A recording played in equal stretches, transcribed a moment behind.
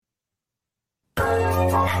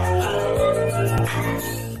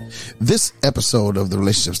This episode of the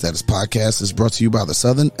Relationship Status Podcast is brought to you by the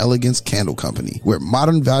Southern Elegance Candle Company, where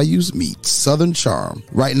modern values meet Southern charm.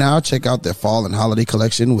 Right now, check out their fall and holiday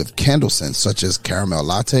collection with candle scents such as caramel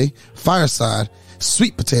latte, fireside,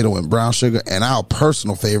 sweet potato and brown sugar, and our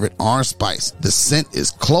personal favorite, orange spice. The scent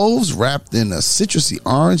is cloves wrapped in a citrusy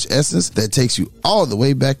orange essence that takes you all the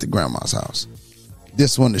way back to grandma's house.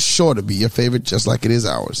 This one is sure to be your favorite, just like it is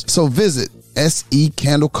ours. So visit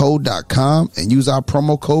secandleco.com and use our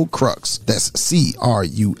promo code CRUX. That's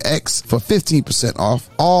CRUX for 15% off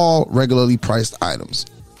all regularly priced items.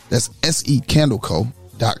 That's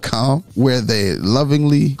secandleco.com, where they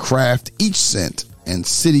lovingly craft each scent and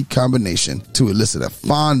city combination to elicit a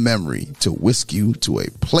fond memory to whisk you to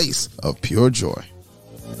a place of pure joy.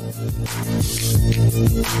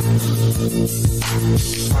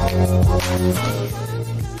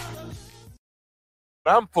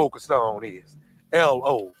 What I'm focused on is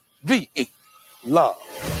L-O-V-E, love.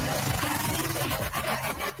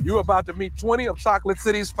 You're about to meet 20 of Chocolate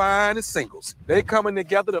City's finest singles. They coming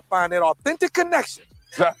together to find that authentic connection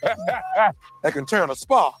that can turn a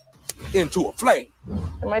spark into a flame.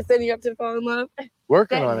 Am I setting you up to fall in love?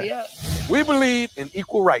 Working on it. We believe in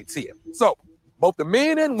equal rights here. So both the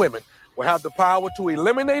men and women will have the power to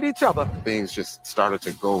eliminate each other. Things just started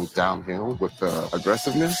to go downhill with the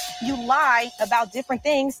aggressiveness. You lie about different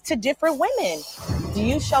things to different women.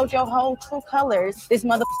 You showed your whole true colors this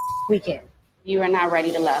weekend. You are not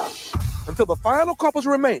ready to love. Until the final couples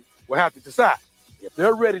remain, will have to decide if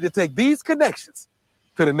they're ready to take these connections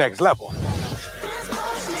to the next level.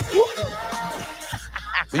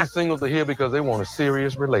 These singles are here because they want a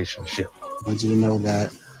serious relationship. I want you to know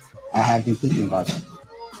that I have been thinking about you.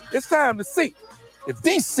 It's time to see if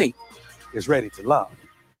DC is ready to love.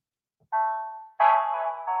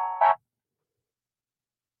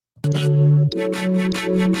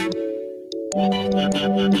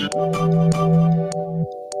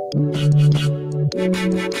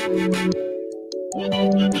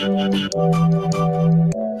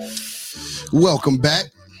 Welcome back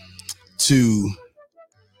to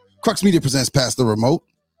Crux Media presents Past the Remote.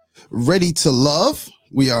 Ready to Love.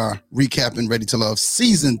 We are recapping Ready to Love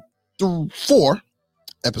season 4,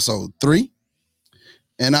 episode 3.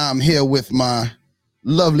 And I'm here with my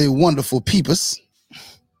lovely, wonderful peepers.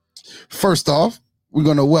 First off, we're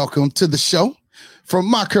going to welcome to the show from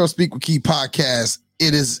My Girl Speak with Key podcast.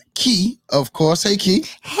 It is Key, of course. Hey, Key.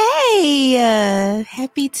 Hey,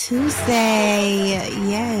 happy Tuesday.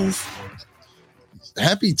 Yes.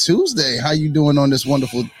 Happy Tuesday. How you doing on this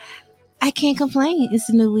wonderful? I can't complain. It's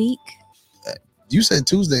a new week. You said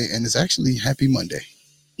Tuesday, and it's actually Happy Monday.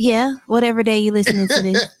 Yeah, whatever day you're listening to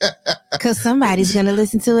this. Because somebody's going to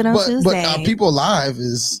listen to it on Tuesday. But our people live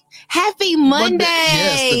is... Happy Monday.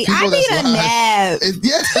 Yes, I need a nap.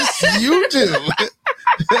 Yes, you do.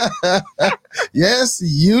 Yes,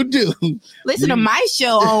 you do. Listen to my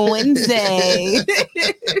show on Wednesday.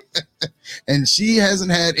 And she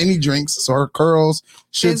hasn't had any drinks, so her curls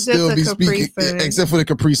should still be speaking, except for the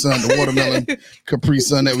Capri Sun, the watermelon Capri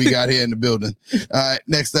Sun that we got here in the building.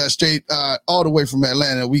 Next, straight all the way from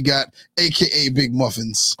Atlanta, we got AKA Big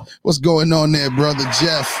Muffins. What's going on there, brother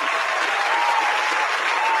Jeff?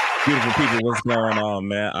 Beautiful people, what's going on,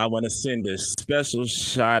 man? I want to send a special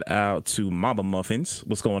shout out to Mama Muffins.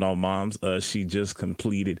 What's going on, moms? She just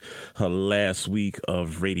completed her last week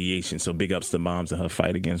of radiation. So big ups to moms and her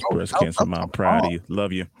fight against breast cancer. Mom, proud of you.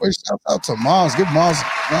 Love you. Wait, shout out to moms. Give moms a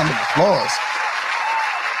round of applause.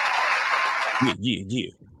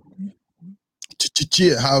 Yeah.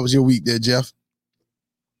 Cheer. How was your week there, Jeff?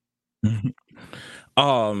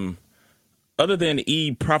 Other than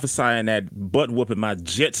E prophesying that butt whooping my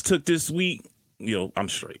Jets took this week, I'm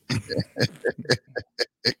straight.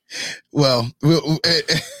 Well,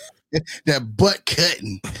 that butt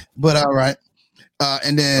cutting, but all right.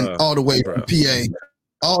 And then all the way from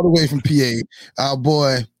PA, our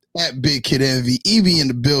boy at Big Kid Envy, Evie in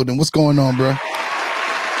the building. What's going on, bro?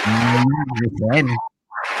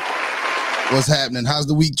 What's happening? How's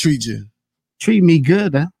the week treat you? Treat me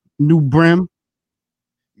good, huh? New brim.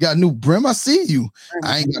 You got a new brim? I see you.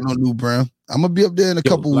 I ain't got no new brim. I'm gonna be up there in a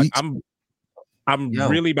couple weeks. I'm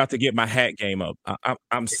really about to get my hat game up.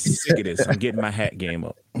 I'm sick of this. I'm getting my hat game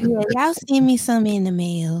up. Yeah, y'all send me some in the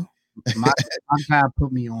mail. My guy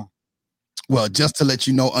put me on. Well, just to let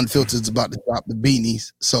you know, Unfiltered's about to drop the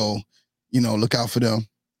beanies, so look out for them.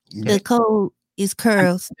 The code is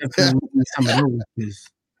curls.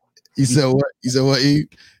 You said what? You said what, Eve?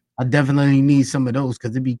 I definitely need some of those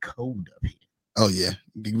because it be cold up here. Oh yeah,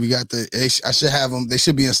 we got I should have them. They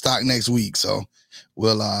should be in stock next week. So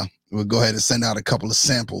we'll go ahead and send out a couple of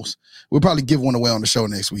samples. We'll probably give one away on the show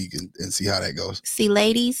next week and see how that goes. See,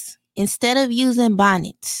 ladies, instead of using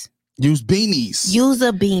bonnets, use beanies. Use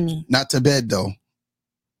a beanie. Not to bed though.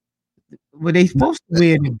 Well, they supposed to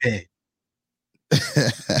wear to bed.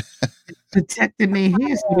 Protecting their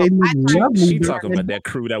hair so they look lovely. She talking about that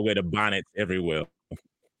crew that wear the bonnets everywhere.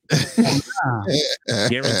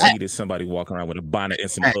 Guaranteed there's somebody walking around with a bonnet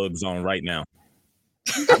and some Uggs on right now.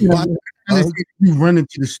 You run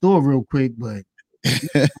into the store real quick, but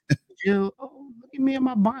Jill, look at me in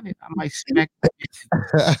my bonnet. I might smack.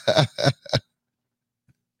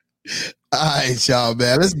 All right, y'all,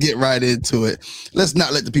 man. Let's get right into it. Let's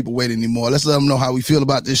not let the people wait anymore. Let's let them know how we feel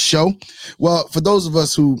about this show. Well, for those of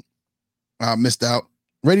us who missed out,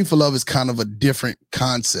 Ready for Love is kind of a different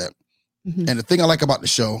concept. Mm-hmm. And the thing I like about the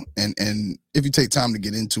show, and if you take time to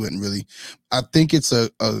get into it, and really, I think it's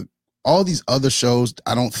all these other shows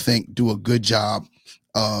I don't think do a good job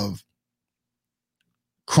of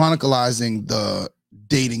chronicalizing the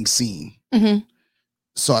dating scene. Mm-hmm.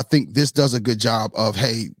 So I think this does a good job of,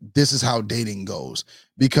 hey, this is how dating goes,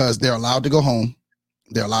 because they're allowed to go home.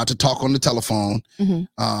 They're allowed to talk on the telephone.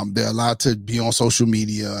 Mm-hmm. They're allowed to be on social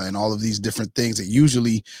media and all of these different things that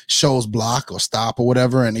usually shows block or stop or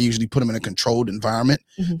whatever. And they usually put them in a controlled environment.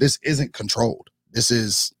 Mm-hmm. This isn't controlled. This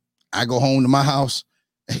is, I go home to my house.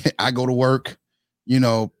 I go to work. You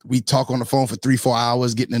know, we talk on the phone for 3-4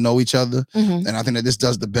 hours, getting to know each other. Mm-hmm. And I think that this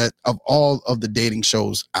does the best of all of the dating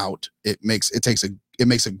shows out. It makes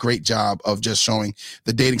a great job of just showing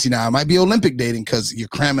the dating scene. Now, it might be Olympic dating because you're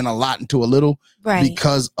cramming a lot into a little, right?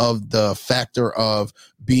 Because of the factor of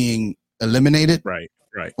being eliminated, right,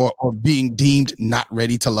 or being deemed not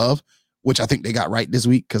ready to love, which I think they got right this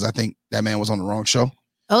week because I think that man was on the wrong show.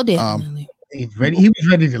 Oh, definitely. He's ready. He was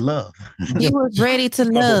ready to love. He was ready to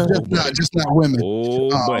love. Just not women. Oh,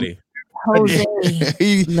 buddy. Jose.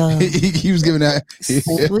 he was giving that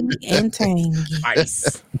sweet and tangy.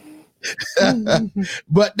 Ice.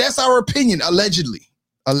 But that's our opinion, allegedly.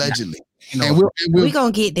 You know, and we're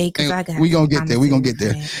gonna get there because I got. We're gonna get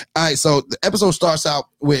there. All right. So the episode starts out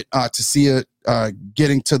with Tasia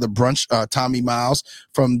getting to the brunch. Tommy Miles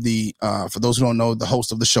from the for those who don't know, the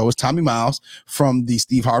host of the show is Tommy Miles from the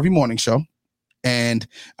Steve Harvey Morning Show. And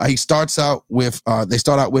he starts out with they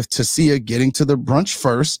start out with Tasia getting to the brunch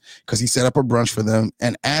first because he set up a brunch for them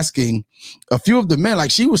and asking a few of the men, like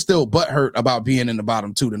she was still butthurt about being in the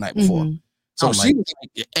bottom two the night before. Mm-hmm. So she was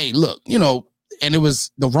like, hey, look, you know, and it was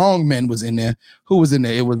the wrong men was in there. Who was in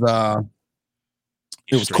there? It was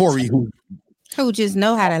Corey who just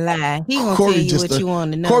know how to lie. He gonna tell you what you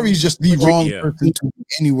want to know. Corey's just the wrong person to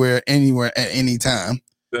anywhere at any time.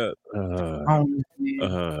 The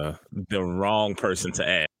wrong person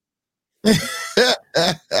to ask.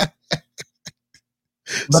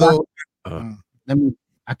 So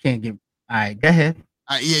I can't get. All right, go ahead.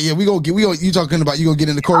 Yeah. We gonna you talking about you gonna get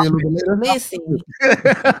into Corey a little bit later? Listen.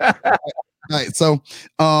 All right. So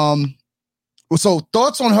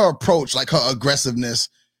thoughts on her approach, like her aggressiveness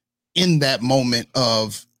in that moment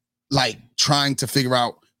of like trying to figure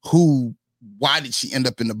out why did she end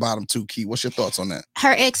up in the bottom two, Key? What's your thoughts on that?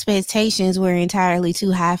 Her expectations were entirely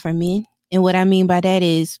too high for me. And what I mean by that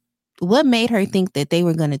is, what made her think that they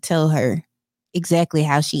were going to tell her exactly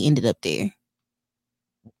how she ended up there?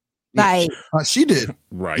 Like she did,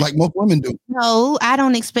 right? Like most women do. No, I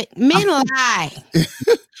don't expect men lie.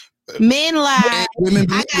 Men lie.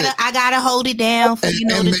 I gotta hold it down for the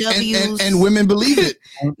W's. And women believe it.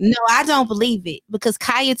 No, I don't believe it because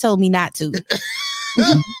Kaya told me not to.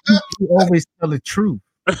 You always tell the truth.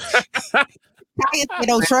 Kaya said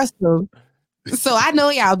don't trust them. So I know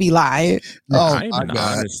y'all be lying. I am an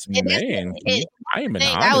honest man. I am an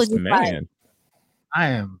honest man. I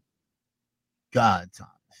am God's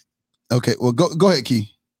honest. Okay, well go ahead,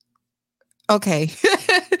 Key. Okay.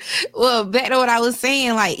 Well, back to what I was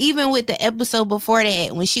saying, like even with the episode before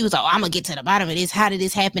that, when she was like, I'm gonna get to the bottom of this. How did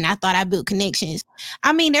this happen? I thought I built connections.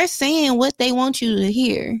 I mean, they're saying what they want you to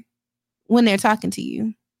hear when they're talking to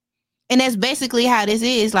you. And that's basically how this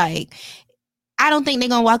is. Like, I don't think they're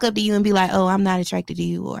going to walk up to you and be like, oh, I'm not attracted to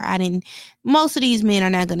you. Or most of these men are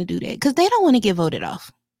not going to do that because they don't want to get voted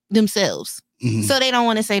off themselves. Mm-hmm. So they don't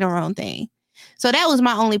want to say the wrong thing. So that was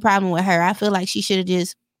my only problem with her. I feel like she should have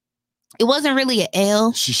it wasn't really an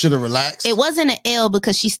L. She should have relaxed. It wasn't an L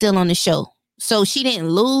because she's still on the show. So she didn't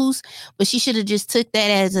lose, but she should have just took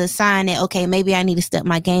that as a sign that, okay, maybe I need to step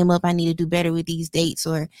my game up. I need to do better with these dates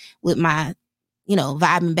or with my,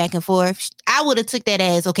 vibing back and forth. I would have took that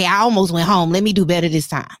as, okay, I almost went home. Let me do better this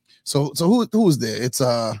time. So who was there? It's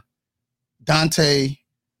Dante,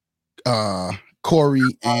 Corey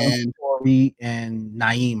and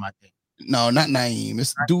Naeem, I think. no, not Naeem.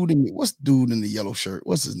 It's what's dude in the yellow shirt?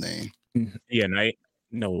 What's his name? Yeah,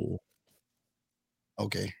 no.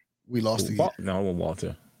 Okay, we lost again. No,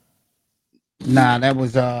 Walter. Nah, that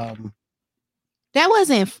was That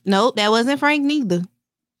wasn't Frank neither.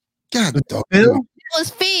 God, Phil? That was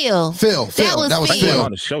Phil. Phil. That was Phil.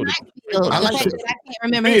 On the show. I like Phil. I can't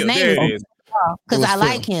remember his name because I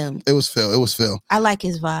like him. It was Phil. I like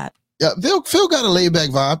his vibe. Yeah, Phil got a laid back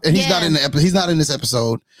vibe, and he's not in he's not in this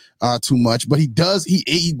episode too much, but he does.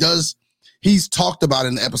 He's talked about it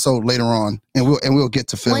in the episode later on, and we'll get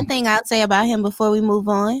to Phil. One thing I'll say about him before we move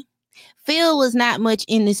on, Phil was not much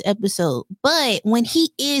in this episode, but when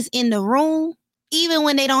he is in the room, even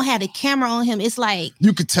when they don't have the camera on him, it's like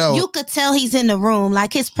you could tell he's in the room,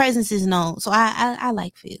 like his presence is known. So I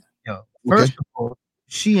like Phil. Yo, first of all,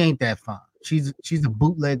 she ain't that fine. She's a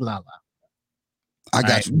bootleg Lala. I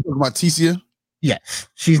got you. You talking about Ticia? Yes,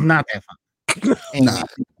 she's not that fine. And, Nah.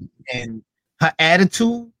 and her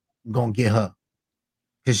attitude gonna get her,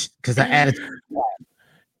 because her attitude.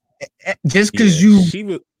 Just because she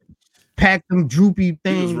was pack them droopy He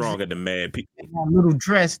things, was wrong at the mad people. in that little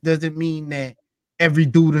dress doesn't mean that every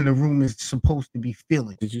dude in the room is supposed to be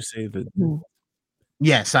feeling. Did you say that?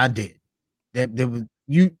 Yes, I did. That there was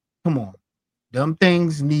you. Come on, them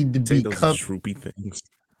things need to Say be those covered droopy things.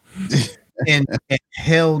 and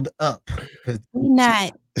held up. We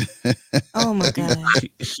not. Oh my god.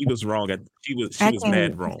 She was wrong. She was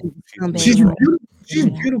mad wrong. She's beautiful. She's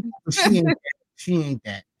beautiful, but she ain't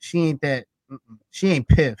that. She ain't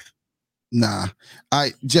Piff. Nah.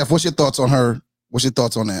 Jeff, what's your thoughts on her? What's your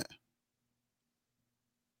thoughts on that?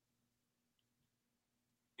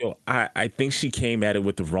 Yo, I think she came at it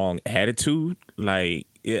with the wrong attitude. Like,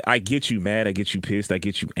 I get you mad, I get you pissed, I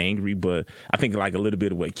get you angry, but I think like a little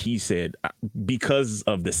bit of what Key said, because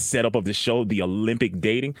of the setup of the show, the Olympic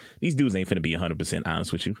dating, these dudes ain't finna be 100%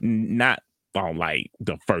 honest with you. Not on like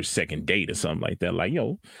the first, second date or something like that. Like,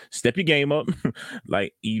 yo, step your game up.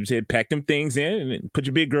 Like you said, pack them things in and put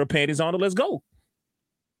your big girl panties on and let's go.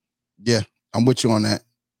 Yeah, I'm with you on that.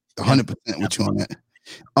 100% with you on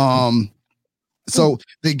that. So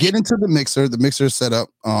they get into the mixer. The mixer is set up.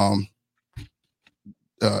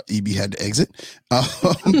 EB had to exit.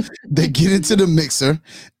 They get into the mixer,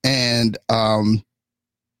 and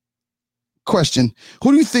question: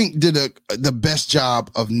 who do you think did the best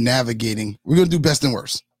job of navigating? We're gonna do best and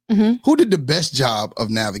worst. Mm-hmm. Who did the best job of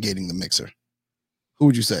navigating the mixer? Who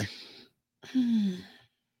would you say? Who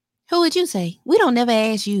would you say? We don't never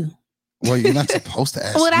ask you. Well, you're not supposed to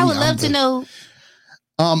ask. What me. I would love to know.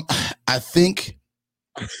 I think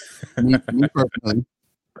me personally,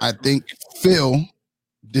 I think Phil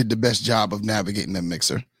did the best job of navigating the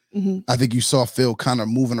mixer. Mm-hmm. I think you saw Phil kind of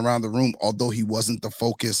moving around the room, although he wasn't the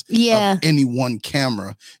focus Yeah. of any one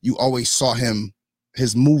camera. You always saw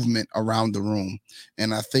his movement around the room,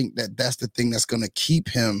 and I think that's the thing that's going to keep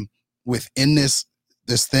him within this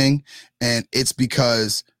thing, and it's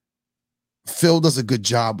because Phil does a good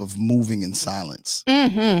job of moving in silence.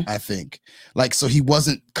 Mm-hmm. I think, like, so he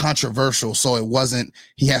wasn't controversial, so it wasn't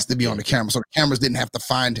he has to be on the camera, so the cameras didn't have to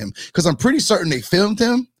find him, because I'm pretty certain they filmed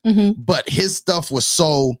him, but his stuff was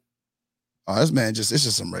so this man it's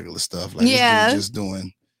just some regular stuff, like this dude just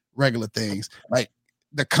doing regular things, like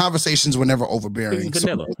the conversations were never overbearing. It's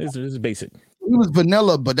vanilla. It's basic. He was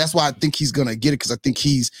vanilla, but that's why I think he's gonna get it, because I think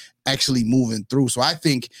he's actually moving through. So I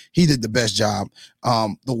think he did the best job.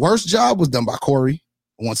 The worst job was done by Corey.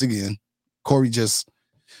 Once again, Corey just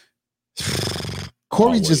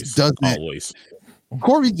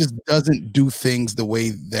doesn't do things the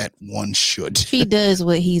way that one should. He does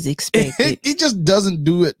what he's expected. He just doesn't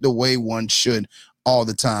do it the way one should all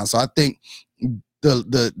the time. So I think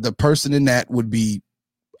the person in that would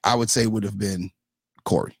have been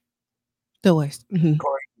Corey. The worst. Mm-hmm.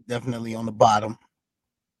 Corey definitely on the bottom.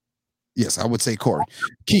 Yes, I would say Corey.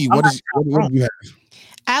 Key, what do you have?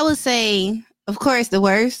 I would say, of course, the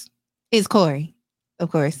worst is Corey.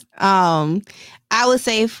 Of course. I would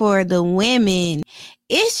say for the women,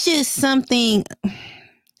 it's just something.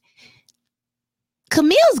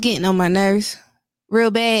 Camille's getting on my nerves real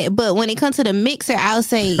bad. But when it comes to the mixer, I'll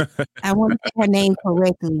say, I want to say her name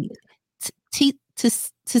correctly. Ticia?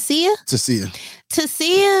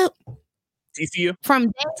 Ticia?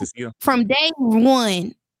 From day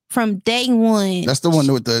one. That's the one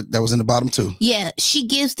that was in the bottom too. Yeah, she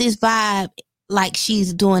gives this vibe like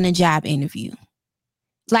she's doing a job interview.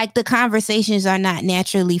 Like the conversations are not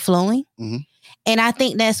naturally flowing. Mm-hmm. And I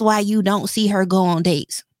think that's why you don't see her go on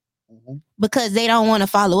dates. Mm-hmm. Because they don't want to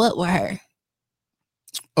follow up with her.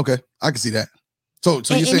 Okay, I can see that. So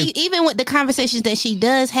you're and saying even with the conversations that she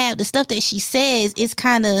does have, the stuff that she says is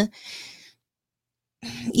kind of,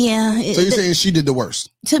 yeah. so you're saying she did the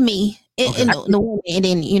worst to me. Okay. And the woman, and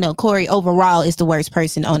then Corey overall is the worst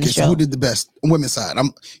person on the so show. who did the best? Women's side.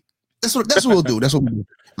 That's what we'll do. That's what we'll do.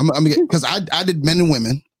 I'm because I did men and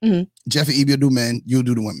women. Mhm. Jeff and Evie will do men. You'll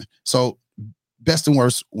do the women. So best and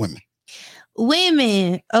worst women.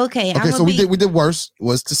 Women. Okay. Okay. So we did worst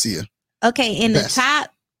was Tasia. Okay. In Best. the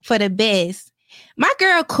top for the best, my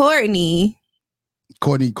girl Courtney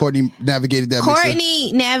navigated that.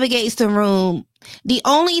 Courtney navigates the room. The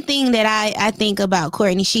only thing that I think about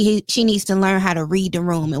Courtney, she needs to learn how to read the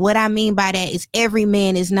room. And what I mean by that is every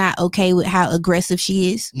man is not okay with how aggressive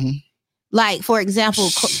she is. Mhm. Like, for example,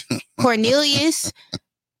 Cornelius.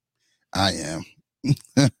 I am.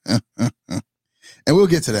 And we'll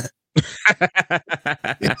get to that.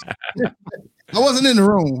 I wasn't in the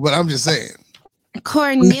room, but I'm just saying.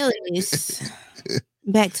 Cornelius.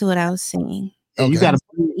 Back to what I was saying. Okay. You got to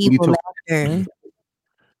Evil laughter.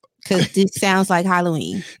 Because this sounds like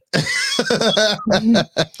Halloween.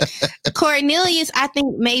 Cornelius, I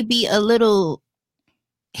think, may be a little,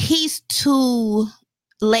 he's too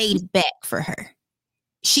laid back for her.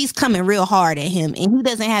 She's coming real hard at him, and he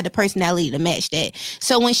doesn't have the personality to match that.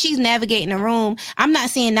 So when she's navigating the room, I'm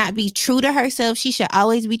not saying not be true to herself. She should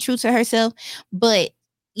always be true to herself, but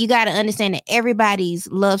you got to understand that everybody's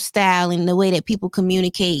love style and the way that people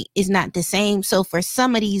communicate is not the same. So for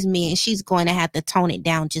some of these men, she's going to have to tone it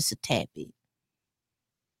down just a tad bit.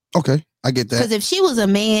 Okay, I get that. Because if she was a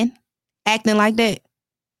man acting like that,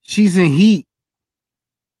 she's in heat.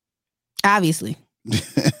 Obviously.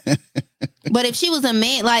 But if she was a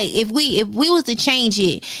man, like if we was to change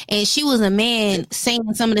it and she was a man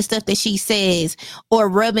saying some of the stuff that she says or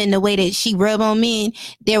rubbing the way that she rub on men,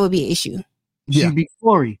 there would be an issue. Yeah. She'd be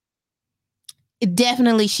Corey.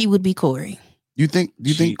 Definitely she would be Corey. Do you think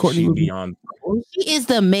Courtney would be on? She is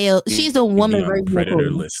the male. She's the woman version of predator Corey.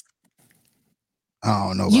 list. I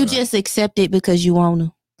don't know. You just accept it because you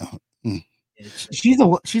want to.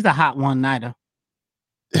 She's a hot one nighter.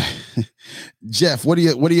 Jeff, what are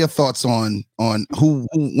your thoughts on who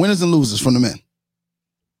winners and losers from the men?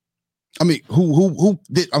 I mean, who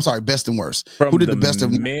did? I'm sorry, best and worst. Who did the best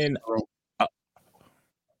of men?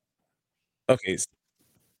 Okay,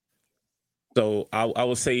 so I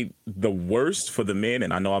would say the worst for the men,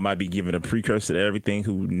 and I know I might be giving a precursor to everything.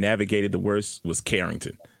 Who navigated the worst was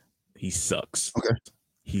Carrington. He sucks. Okay,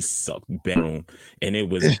 he sucked bad, and it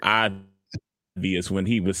was obvious when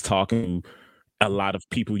he was talking to a lot of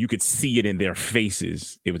people. You could see it in their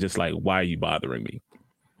faces. It was just like, why are you bothering me?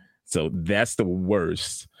 So that's the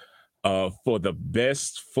worst. For the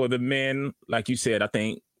best for the men, like you said, I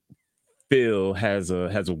think Phil has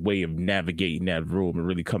a way of navigating that room and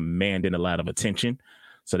really commanding a lot of attention.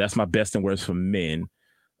 So that's my best and worst for men.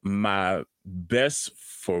 My best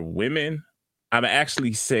for women, I would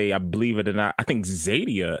actually say, I believe it or not, I think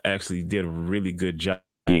Zadia actually did a really good job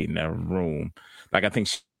in that room. Like, I think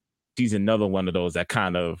she's another one of those that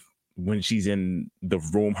kind of, when she's in the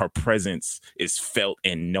room, her presence is felt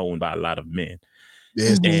and known by a lot of men.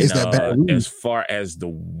 Yeah, it's that bad. As far as the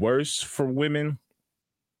worst for women,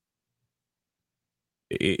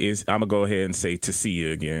 I'm gonna go ahead and say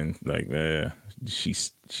Tasia again. Like,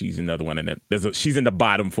 she's another one in that. She's in the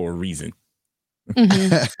bottom for a reason.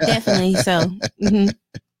 Mm-hmm. Definitely so. Mm-hmm.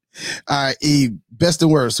 All right, Eve, best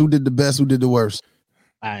and worst. Who did the best? Who did the worst?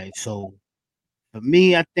 All right, so for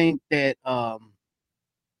me, I think that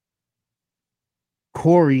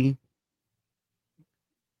Corey.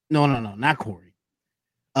 No, not Corey.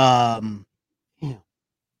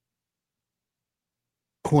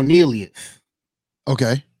 Cornelius.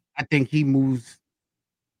 Okay. I think he moves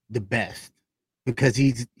the best because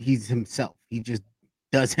he's himself. He just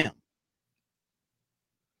does him.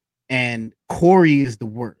 And Corey is the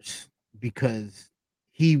worst because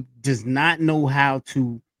he does not know how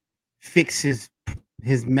to fix his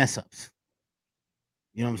mess ups.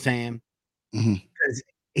 You know what I'm saying? Mm-hmm. Because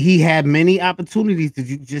he had many opportunities to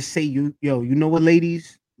just say, you know what,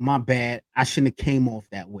 ladies, my bad. I shouldn't have came off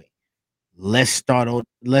that way. Let's start over.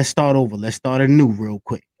 Let's start anew real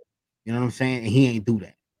quick. You know what I'm saying? And he ain't do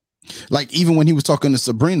that. Like, even when he was talking to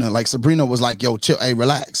Sabrina, like Sabrina was like, yo, chill, hey,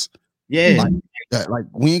 relax. Yeah. Like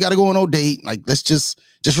we ain't gotta go on no date. Like, let's just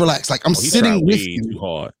relax. Like, I'm sitting with you. Too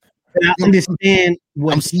hard. And I understand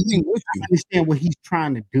what I understand what he's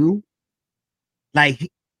trying to do. Like,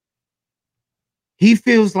 he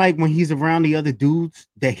feels like when he's around the other dudes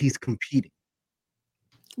that he's competing.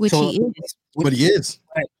 Which he is. But he is.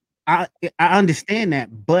 I understand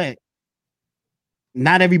that, but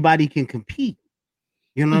not everybody can compete.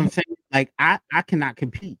 You know what I'm saying? Like, I cannot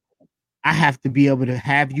compete. I have to be able to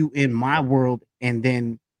have you in my world and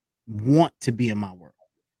then want to be in my world.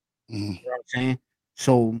 You know what I'm saying?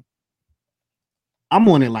 So I'm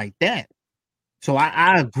on it like that. So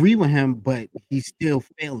I agree with him, but he's still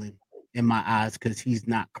failing in my eyes because he's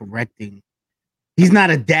not correcting. He's not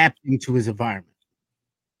adapting to his environment,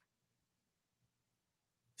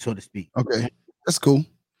 so to speak. Okay, that's cool.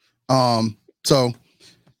 So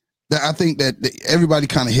I think that everybody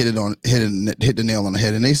kind of hit the nail on the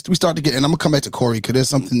head, and we start to get. And I'm gonna come back to Corey because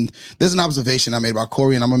there's an observation I made about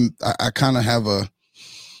Corey, and I kind of have a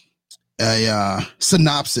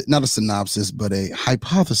synopsis, not a synopsis, but a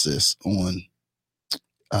hypothesis on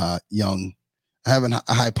young. I have a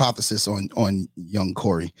hypothesis on young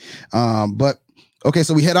Corey. But okay,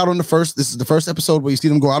 so we head out on this is the first episode where you see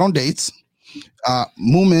them go out on dates.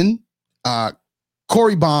 Moomin,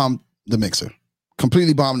 Corey bombed the mixer,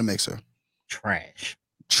 completely bombed the mixer. Trashed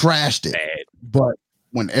it. Bad. But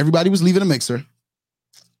when everybody was leaving the mixer,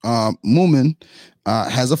 Moomin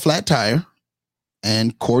has a flat tire,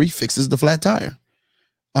 and Corey fixes the flat tire.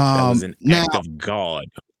 That was an act of God.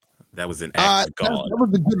 That was an act of God. That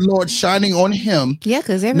was the good Lord shining on him. Yeah,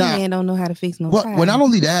 because every man don't know how to fix no tire. Well, not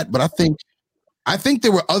only that, but I think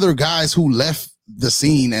there were other guys who left the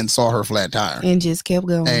scene and saw her flat tire and just kept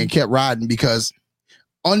going and kept riding, because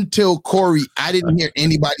until Corey, I didn't hear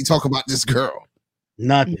anybody talk about this girl.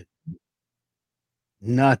 Nothing.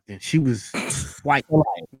 She was white.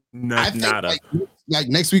 Nada. Like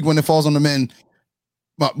next week when it falls on the men,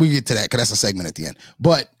 well, we get to that because that's a segment at the end.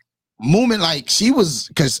 But Moomin, like she was,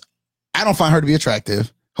 because I don't find her to be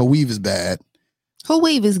attractive. Her weave is bad. Her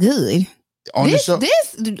weave is good. On this, the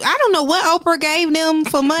show, I don't know what Oprah gave them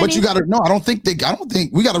for money. But you gotta I don't think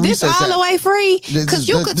we gotta this research all that. the way free, because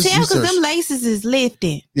you could tell because research. them laces is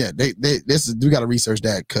lifting. Yeah, we gotta research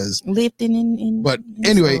that because lifting in But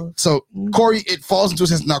anyway, so Corey, it falls into his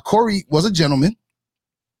hands. Now Corey was a gentleman.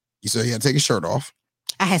 He said he had to take his shirt off.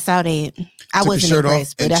 I had saw that. I wasn't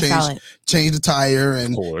impressed, but I saw it. Changed the tire,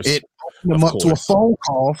 and it opened him up to a phone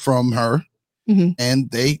call from her. Mm-hmm. And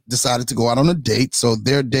they decided to go out on a date. So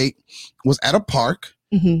their date was at a park.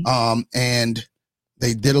 Mm-hmm. And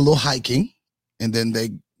they did a little hiking, and then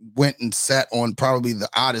they went and sat on probably the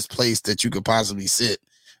oddest place that you could possibly sit,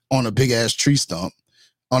 on a big ass tree stump,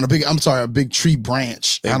 a big tree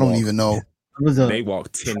branch. I don't even know. They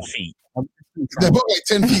walked 10 feet. They walked like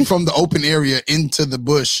 10 feet from the open area into the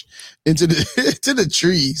bush, into the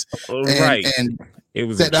trees. Right. And it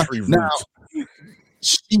was a tree root.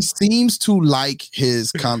 She seems to like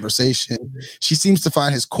his conversation. She seems to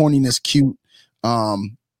find his corniness cute.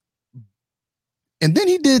 And then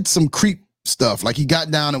he did some creep stuff. Like he got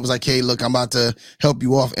down and was like, "Hey, look, I'm about to help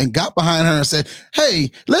you off," and got behind her and said, "Hey,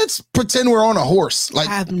 let's pretend we're on a horse." Like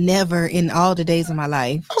I've never in all the days of my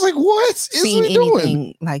life I was like, "What is seen he anything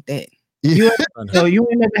doing?" like that. Yeah. So you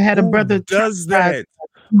ain't never had a brother does that?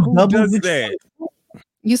 Who does that?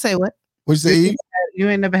 You say what? What'd you say? You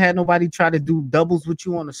ain't never had nobody try to do doubles with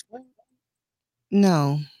you on a swing?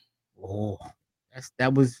 No. Oh,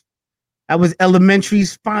 that was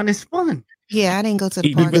elementary's finest fun. Yeah, I didn't go to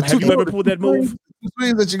the park. Have you ever pulled that move?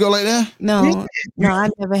 Swings that you go like that? No, I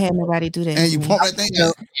never had nobody do that. And you pump that thing.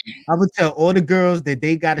 I would tell all the girls that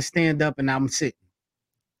they got to stand up and I'm sitting.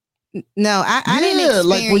 No, I didn't experience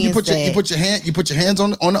like when you put that. you put your hands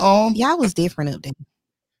on the arm. Y'all was different up there.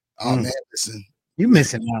 Oh man, listen, you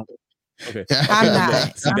missing out. Okay. I'm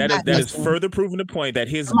not. See, that is further proving the point that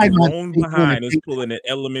his grown behind is pulling an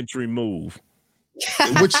elementary move.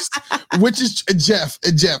 which is Jeff.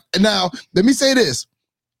 And now let me say this.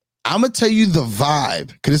 I'm gonna tell you the vibe,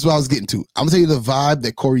 because this is what I was getting to. I'm gonna tell you the vibe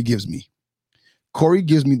that Corey gives me. Corey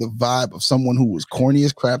gives me the vibe of someone who was corny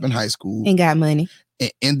as crap in high school and got money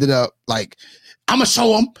and ended up like, I'm gonna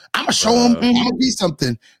show him, I'm gonna be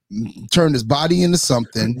something. Turned his body into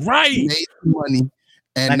something, right? Made some money,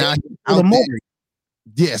 and like now he's out there.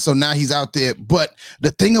 Yeah, so now he's out there. But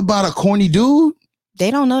the thing about a corny dude,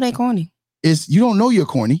 they don't know they corny. Is you don't know you're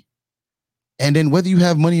corny. And then whether you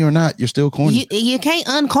have money or not, you're still corny. You can't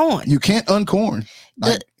uncorn. You can't uncorn.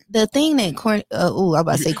 The thing that corny. I'm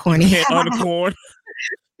about to say corny. You can't uncorn.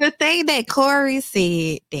 The thing that Corey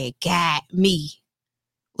said that got me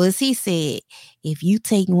was he said, "If you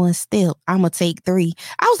take one step, I'm gonna take three."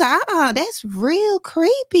 I was like, that's real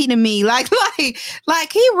creepy to me. Like he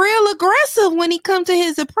real aggressive when he come to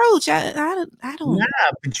his approach. I don't. Nah,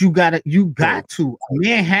 but you got to. A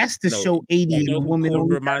man has to show 80 and a woman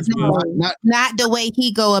reminds me of not the way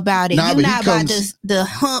he go about it. Nah, You're not about to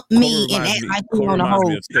hump me and act like you on a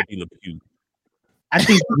hole. I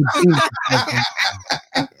think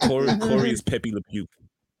Corey is Pepe Le Pew.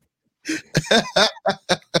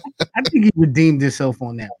 I think he redeemed himself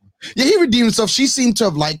on that one. Yeah, he redeemed himself. She seemed to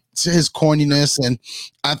have liked his corniness, and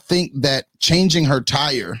I think that changing her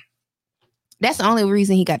tire. That's the only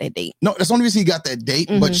reason he got that date. No, that's the only reason he got that date.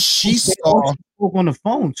 But she saw spoke on the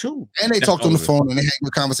phone too, and they talked on the phone and they had a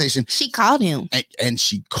good conversation. She called him, and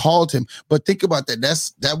she called him. But think about that.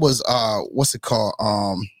 That was what's it called?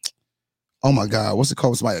 Oh my God, what's it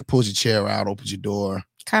called? Somebody that pulls your chair out, opens your door.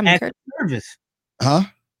 Acts of service, huh?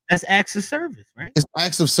 That's acts of service, right? It's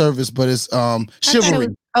acts of service, but it's chivalry.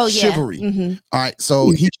 Chivalry. Mm-hmm. All right,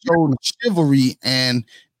 so he showed chivalry, and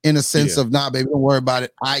in a sense of, nah, baby, don't worry about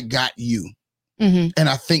it. I got you. Mm-hmm. And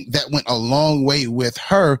I think that went a long way with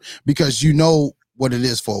her because you know what it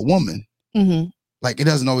is for a woman. Mm-hmm. Like it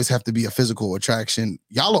doesn't always have to be a physical attraction.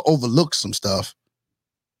 Y'all will overlook some stuff.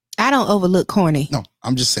 I don't overlook corny. No,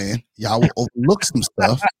 I'm just saying y'all will overlook some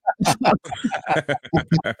stuff.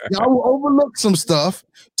 Y'all will overlook some stuff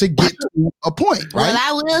to get to a point, right? Well,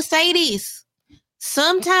 I will say this.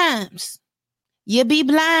 Sometimes you be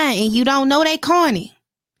blind and you don't know they corny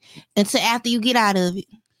until after you get out of it.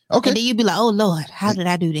 Okay. And then you be like, oh Lord, how did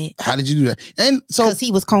I do that? How did you do that? And so because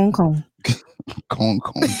he was cone. Cone.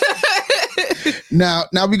 Now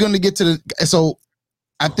we're gonna get to the so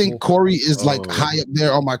I think Corey is like high up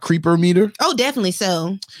there on my creeper meter. Oh, definitely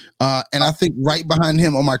so. And I think right behind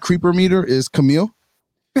him on my creeper meter is Camille.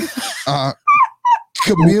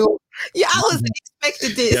 Camille. Yeah, I was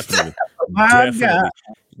expecting this. Definitely. My Definitely. God.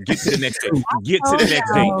 Get to the next date. Get to the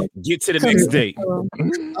next date. Get to the next date.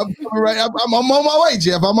 I'm on my way,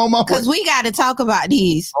 Jeff. I'm on my way. Because we got to talk about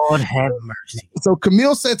these. Lord have mercy. So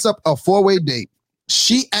Camille sets up a 4-way date.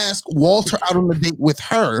 She asked Walter out on the date with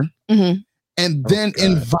her, and then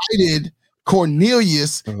invited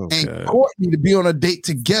Cornelius and Courtney to be on a date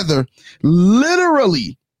together,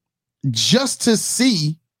 literally just to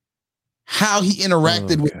see how he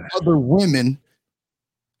interacted with other women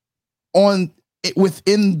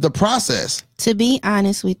within the process. To be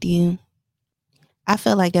honest with you, I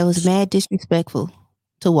felt like that was mad disrespectful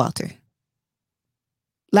to Walter.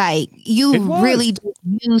 Like you really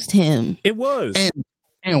used him. It was.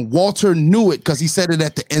 And Walter knew it because he said it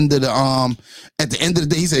at the end of the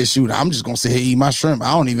day. He said, shoot, I'm just gonna sit here and eat my shrimp.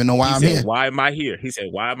 I don't even know why I'm here. Why am I here? He said,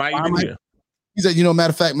 why am I even here? He said,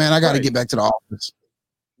 matter of fact, man, I gotta get back to the office.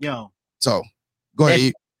 Yo. So go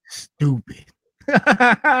ahead. Stupid.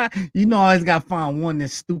 You know, I always got to find one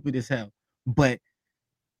that's stupid as hell. But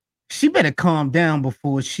she better calm down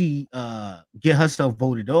before she get herself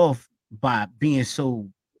voted off by being so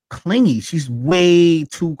clingy. She's way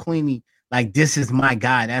too clingy. Like, this is my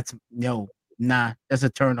guy. That's that's a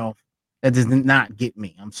turn off. That does not get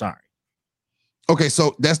me. I'm sorry. Okay,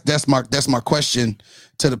 so that's my question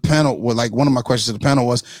to the panel. Well, like one of my questions to the panel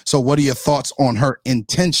was, so what are your thoughts on her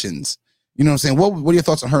intentions? You know what I'm saying? What are your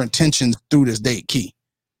thoughts on her intentions through this date, Key?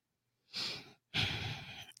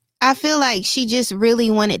 I feel like she just really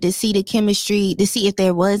wanted to see the chemistry, to see if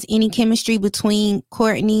there was any chemistry between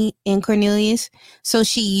Courtney and Cornelius. So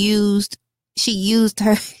she used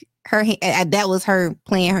her that was her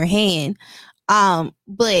playing her hand.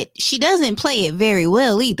 But she doesn't play it very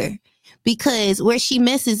well either. Because where she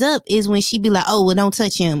messes up is when she be like, oh, well, don't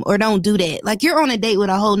touch him or don't do that. Like, you're on a date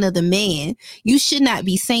with a whole nother man. You should not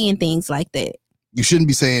be saying things like that. You shouldn't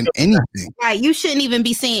be saying anything. Right. You shouldn't even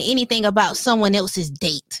be saying anything about someone else's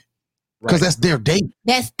date. Because that's their date.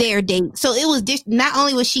 That's their date. So it was not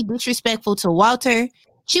only was she disrespectful to Walter,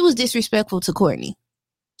 she was disrespectful to Courtney.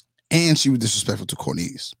 And she was disrespectful to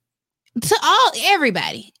Cornelius. To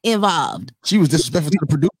everybody involved. She was disrespectful to the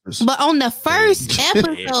producers. But on the first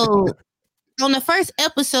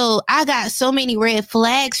episode, I got so many red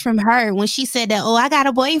flags from her when she said that, oh, I got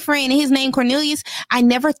a boyfriend and his name Cornelius. I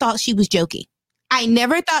never thought she was joking. I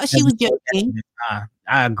never thought she was joking.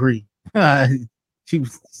 I agree. She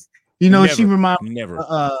was, never, she reminded me.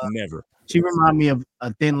 Never. She reminded me of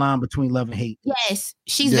a thin line between love and hate. Yes,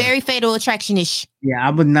 she's very Fatal Attraction-ish. Yeah,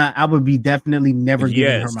 I would be definitely never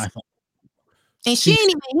giving her my phone. And he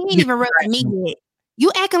ain't even read me yet.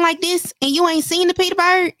 You acting like this and you ain't seen the Peter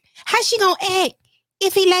Bird? How she gonna act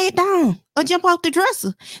if he lay it down or jump off the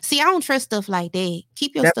dresser? See, I don't trust stuff like that.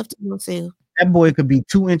 Keep your stuff to yourself. That boy could be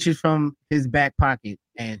 2 inches from his back pocket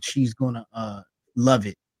and she's gonna love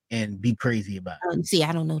it and be crazy about it. See,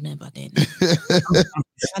 I don't know nothing about that.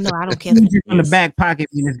 I know I don't care. From the back pocket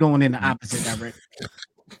means it's going in the opposite direction.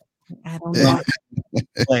 I don't know.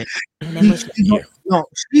 But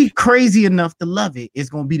she's crazy enough to love it. It's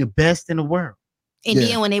gonna be the best in the world. And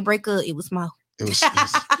then when they break up, it was small. It was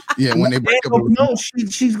when they break up.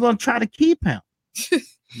 She's gonna try to keep him.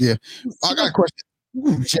 Yeah. I got a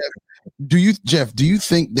question. Jeff, do you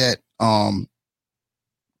think that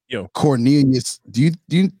Cornelius, do you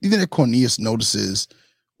think that Cornelius notices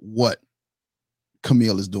what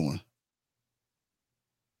Camille is doing?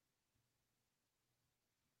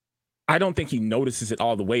 I don't think he notices it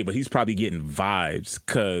all the way, but he's probably getting vibes,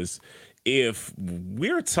 because if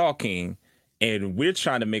we're talking and we're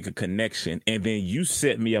trying to make a connection and then you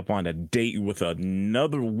set me up on a date with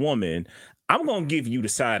another woman, I'm going to give you the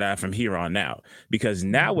side eye from here on out, because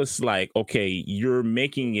now it's like, okay, you're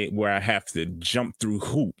making it where I have to jump through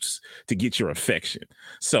hoops to get your affection.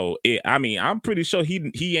 So, I'm pretty sure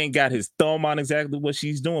he ain't got his thumb on exactly what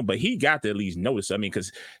she's doing, but he got to at least notice. I mean,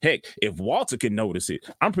 because heck, if Walter can notice it,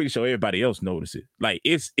 I'm pretty sure everybody else notice it. Like,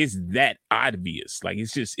 it's that obvious. Like,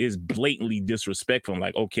 it's blatantly disrespectful. I'm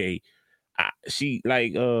like, okay, it's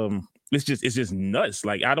just nuts.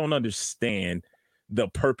 Like, I don't understand the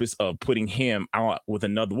purpose of putting him out with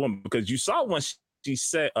another woman, because you saw when she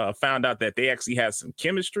said found out that they actually had some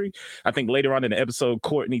chemistry. I think later on in the episode,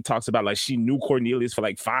 Courtney talks about like she knew Cornelius for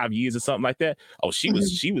like 5 years or something like that. Oh, she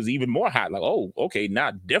was even more hot. Like, oh, okay, now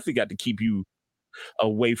I definitely got to keep you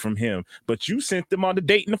away from him. But you sent them on the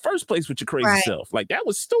date in the first place with your crazy self. Like, that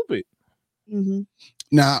was stupid. Mm-hmm.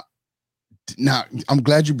 Now, I'm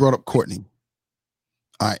glad you brought up Courtney.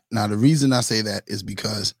 All right. Now, the reason I say that is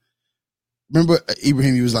because remember,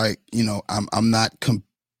 Ibrahim, he was like, I'm not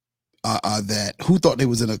that. Who thought they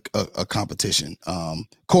was in a competition?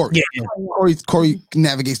 Corey. Yeah. Corey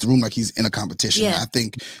navigates the room like he's in a competition. Yeah. I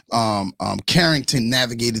think Carrington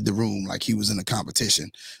navigated the room like he was in a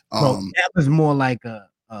competition. That was more like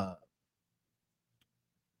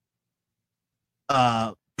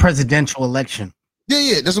a presidential election.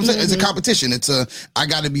 Yeah, that's what I'm saying. It's a competition. It's I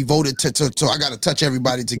got to be voted so I got to touch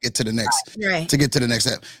everybody to get to the next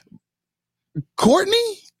step.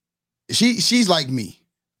 Courtney, she's like me.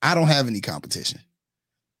 I don't have any competition.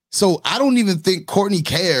 So I don't even think Courtney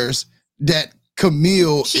cares that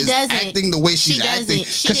Camille is acting the way she's acting,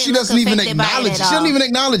 because she doesn't even acknowledge it. She doesn't even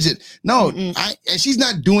acknowledge it. No, and she's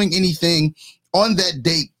not doing anything on that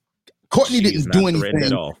date. Courtney didn't do anything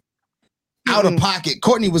at all out of pocket.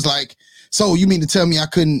 Courtney was like, so you mean to tell me I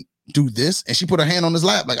couldn't do this? And she put her hand on his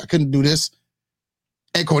lap like, I couldn't do this.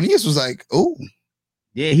 And Cornelius was like, oh.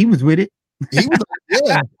 Yeah, he was with it. He was like,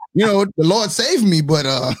 yeah. The Lord saved me, but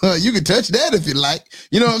you can touch that if you like.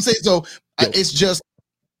 You know what I'm saying? So it's just,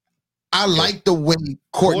 I like the way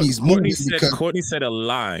Courtney's moving. Courtney said a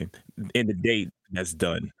line in the date that's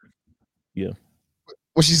done. Yeah.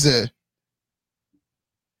 What she said?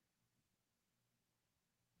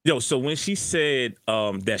 Yo, so when she said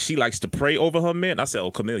that she likes to pray over her men, I said, oh,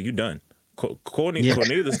 Camille, you done.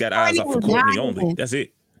 Cornelius got eyes out for Courtney only. That's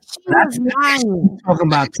it. Talking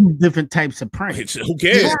about two different types of praying. Who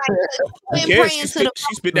cares? Who cares?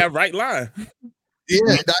 She spit that right line.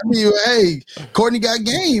 Yeah, I mean, hey, Courtney got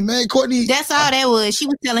game, man. Courtney. That's all that was. She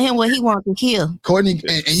was telling him what he wanted to kill. Courtney,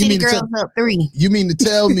 and you mean girls up 3. You mean to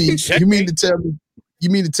tell me? You mean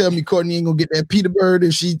to tell me Courtney ain't gonna get that Peter Bird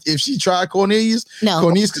if she tried Cornelius? No,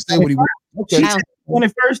 Cornelius could say what he wants. Okay. She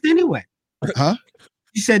wanted first anyway. Huh?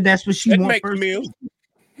 She said that's what she wanted first. Meal.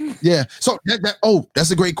 Yeah. So that's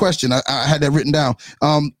a great question. I had that written down.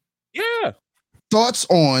 Yeah. Thoughts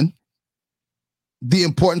on the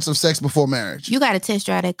importance of sex before marriage? You got to test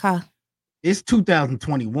drive that car. It's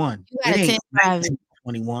 2021. You got to test drive it.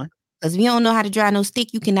 21. Because if you don't know how to drive no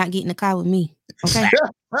stick, you cannot get in the car with me. Okay.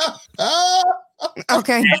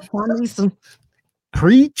 Okay. I need some.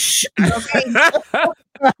 Preach. Okay.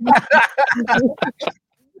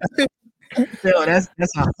 Yo, that's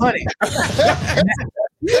how funny.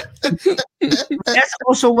 That's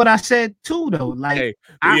also what I said too, though. Like, hey,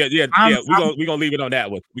 we're gonna leave it on that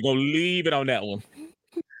one. We're gonna leave it on that one.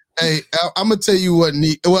 Hey, I'm gonna tell you what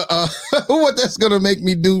that's gonna make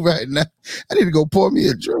me do right now. I need to go pour me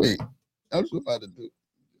a drink. That's what I'm about to do.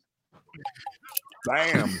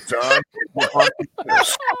 Damn, John.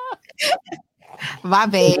 My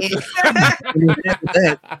bad.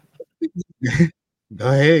 Go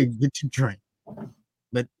ahead, get your drink.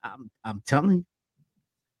 But I'm telling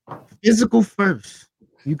you, physical first.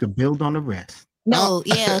 You can build on the rest. No,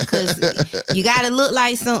 yeah, because you gotta look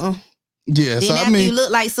like something. Yeah, then after you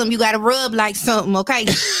look like something, you gotta rub like something, okay?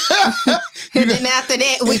 And then after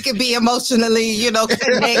that, we could be emotionally,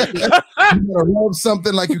 connected. You gotta rub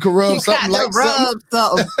something like you can rub something like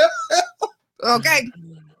something. Okay.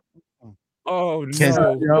 Oh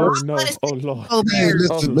no! Oh no! Oh Lord! Hey,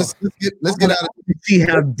 listen, let's get out of here. See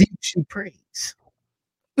how deep she prays.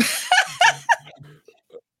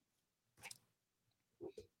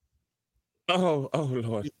 Oh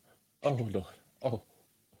Lord! Oh Lord! Oh.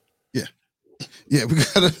 Yeah, we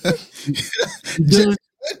gotta.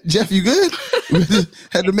 Jeff, you good? We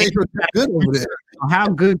had to make her good over there. How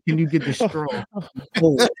good can you get the straw?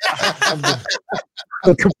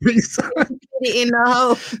 A Capri Sun. Put it in the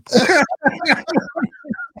hole.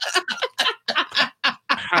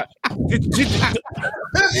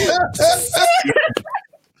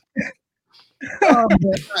 All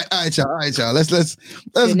right, y'all. Let's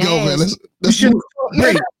go, man. Let's move.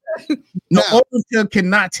 break. Now, Overkill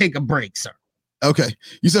cannot take a break, sir. okay.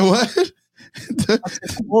 You said what?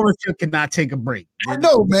 Overkill cannot take a break. I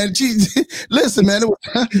know, man. Listen, man.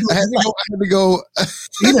 I had to go.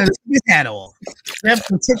 He doesn't take his hat off. Steph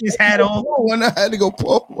can take his hat off. When I had to go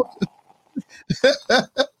pull.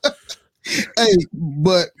 Hey,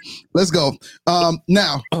 but let's go.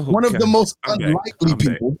 Now, one of the most unlikely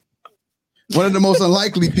people. One of the most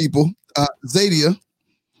unlikely people, Zadia.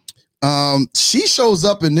 She shows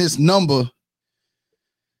up in this number.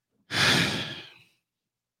 I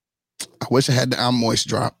wish I had the I'm moist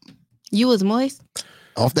drop. You was moist?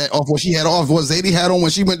 Off what she had off, what Zadie had on when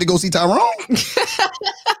she went to go see Tyrone.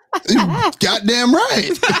 Goddamn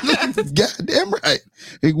right. Goddamn right.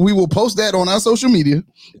 We will post that on our social media.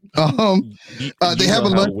 They have a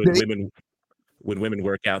lunch date. When women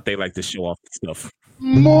work out, they like to show off stuff.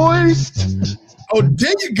 Moist. Oh,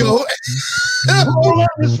 there you go. All that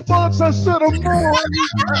response, I said I'm moist.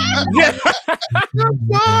 Yeah.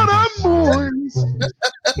 God, I'm moist.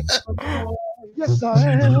 Yes,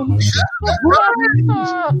 I am.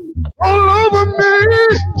 All over me.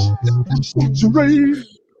 Saturate.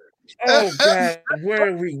 Oh, God. Where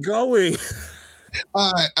are we going?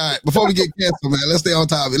 All right. Before we get canceled, man, let's stay on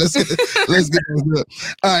topic. Let's get this good.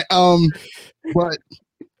 All right.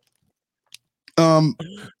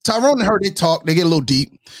 Tyrone and her, they talk. They get a little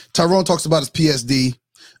deep. Tyrone talks about his PSD.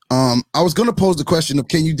 I was going to pose the question of,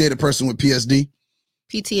 can you date a person with PSD?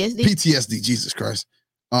 PTSD. Jesus Christ.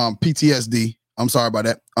 PTSD. I'm sorry about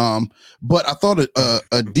that. But I thought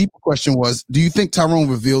a deep question was, do you think Tyrone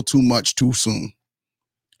revealed too much too soon?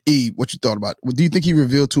 E, what you thought about it? Do you think he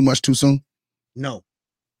revealed too much too soon? No.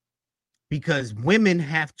 Because women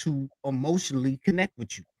have to emotionally connect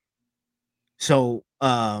with you. So,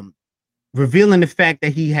 revealing the fact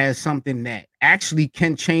that he has something that actually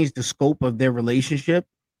can change the scope of their relationship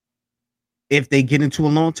if they get into a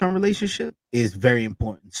long-term relationship is very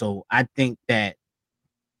important. So I think that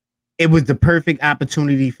it was the perfect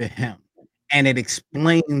opportunity for him. And it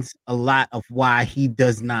explains a lot of why he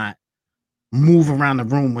does not move around the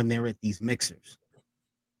room when they're at these mixers.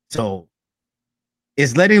 So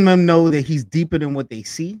it's letting them know that he's deeper than what they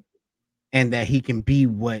see and that he can be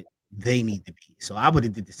what they need to be. So I would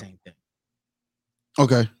have did the same thing.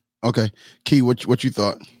 Okay. Key, what you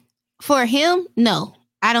thought? For him, no.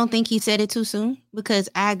 I don't think he said it too soon because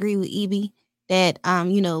I agree with Evie that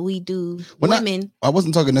we do women. I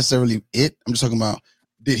wasn't talking necessarily it. I'm just talking about,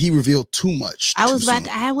 did he reveal too much? I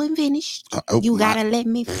wasn't finished. You gotta let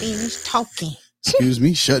me finish talking. Excuse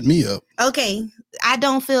me, shut me up. Okay. I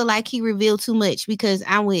don't feel like he revealed too much because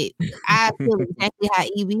I feel exactly how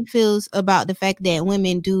Evie feels about the fact that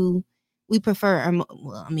women we prefer,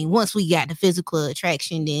 once we got the physical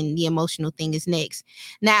attraction, then the emotional thing is next.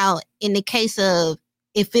 Now, in the case of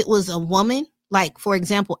if it was a woman, like, for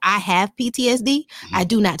example, I have PTSD, I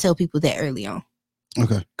do not tell people that early on.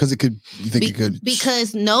 Okay. Because it could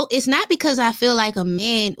Because no, it's not because I feel like a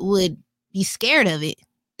man would be scared of it.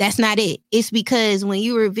 That's not it. It's because when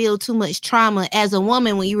you reveal too much trauma as a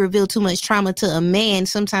woman, when you reveal too much trauma to a man,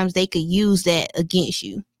 sometimes they could use that against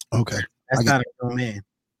you. Okay. That's not a real man.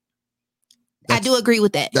 I do agree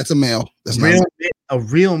with that. That's a male. That's a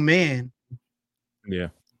real man. Yeah.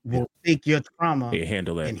 Will take your trauma. They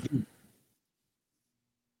handle that.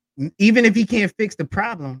 Even if he can't fix the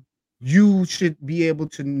problem, you should be able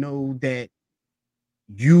to know that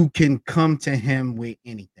you can come to him with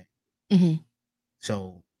anything. Mm-hmm.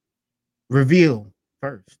 So reveal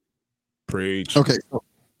first. Preach. Okay.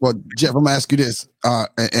 Well, Jeff, I'm gonna ask you this,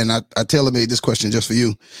 and I tailor-made this question just for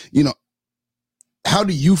you. How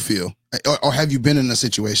do you feel, or have you been in a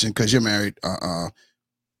situation, because you're married,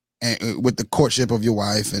 and with the courtship of your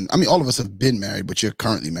wife, and I mean, all of us have been married, but you're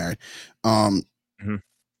currently married.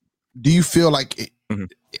 Do you feel like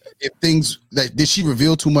if things that did she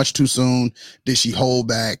reveal too much too soon? Did she hold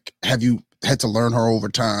back? Have you had to learn her over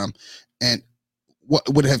time? And what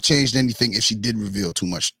would have changed anything if she did reveal too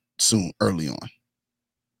much soon, early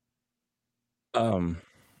on?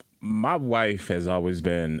 My wife has always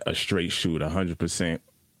been a straight shooter, 100%.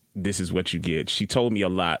 This is what you get. She told me a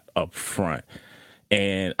lot up front,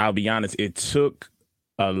 and I'll be honest, it took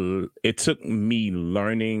me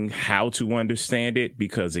learning how to understand it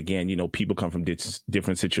because, again, people come from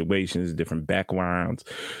different situations, different backgrounds.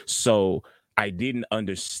 So I didn't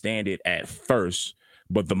understand it at first,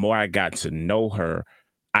 but the more I got to know her,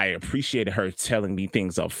 I appreciated her telling me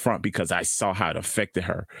things up front because I saw how it affected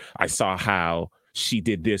her. I saw how she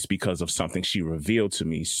did this because of something she revealed to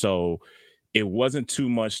me. So it wasn't too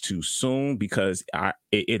much too soon because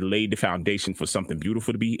it laid the foundation for something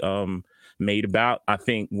beautiful to be made about. I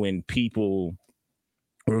think when people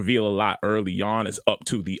reveal a lot early on, it's up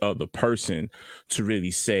to the other person to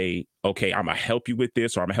really say, okay, I'm gonna help you with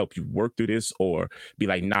this, or I'm gonna help you work through this, or be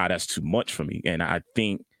like, nah, that's too much for me. And I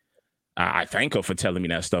think I thank her for telling me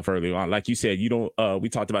that stuff early on. Like you said, you don't we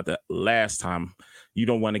talked about that last time. You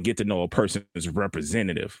don't want to get to know a person's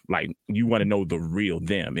representative. Like, you want to know the real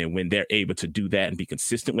them. And when they're able to do that and be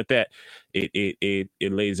consistent with that, it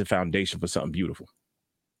lays a foundation for something beautiful.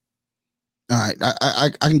 All right,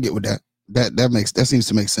 I can get with that. That seems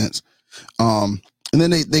to make sense. And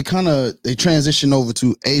then they transition over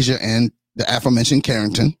to Asia and the aforementioned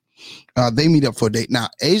Carrington. They meet up for a date. Now,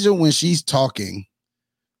 Asia, when she's talking,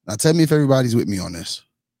 now tell me if everybody's with me on this.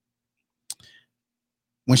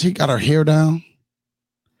 When she got her hair down,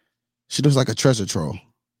 she looks like a treasure trove.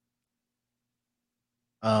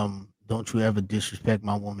 Don't you ever disrespect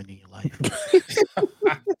my woman in your life.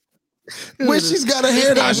 When she's got her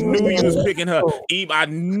hair down, I knew you was picking her. Eve, I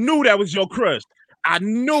knew that was your crush. I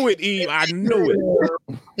knew it, Eve. I knew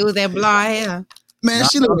it. It was that blonde hair. Man,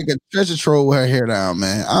 she looked like a treasure trove with her hair down,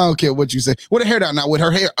 man. I don't care what you say. With her hair down. Now, with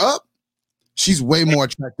her hair up, she's way more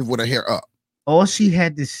attractive with her hair up. All she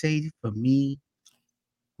had to say for me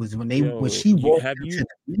was when she walked into the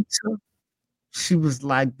mixer, she was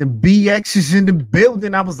like, the BX is in the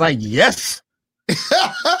building. I was like, yes.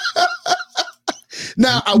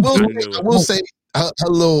 Now, I will say her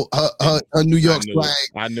New York swag.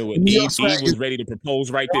 I knew it. Eve was ready to propose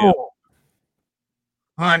right there.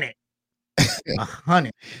 100.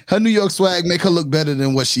 100. Her New York swag make her look better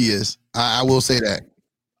than what she is. I will say that.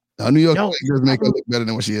 Her New York swag does make her look better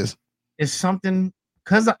than what she is. It's something,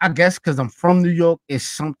 because I'm from New York, it's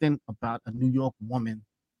something about a New York woman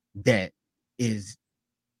that is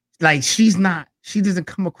like, she doesn't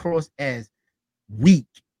come across as weak,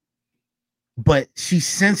 but she's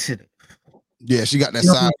sensitive. Yeah, she got that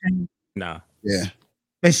side. Nah. Yeah.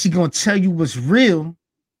 But she gonna tell you what's real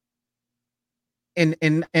and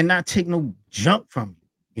not take no junk from you.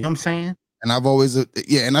 You know what I'm saying? And I've always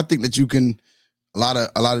and I think that you can, a lot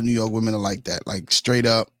of New York women are like that, like straight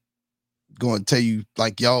up going to tell you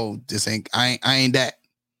like, yo, this ain't, I ain't that.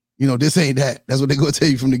 You know, this ain't that. That's what they're gonna tell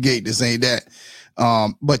you from the gate. This ain't that.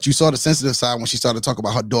 But you saw the sensitive side when she started to talk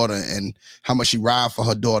about her daughter and how much she ride for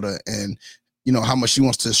her daughter, and you know how much she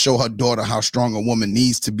wants to show her daughter how strong a woman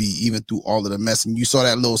needs to be even through all of the mess. And you saw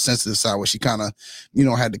that little sensitive side where she kind of, you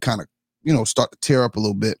know, had to kind of, you know, start to tear up a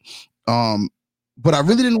little bit. But I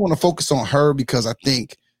really didn't want to focus on her because I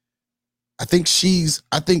think she's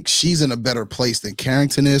in a better place than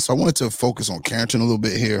Carrington is. So I wanted to focus on Carrington a little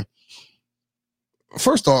bit here.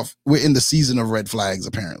 First off, we're in the season of red flags,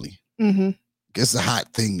 apparently. Mm-hmm. It's a hot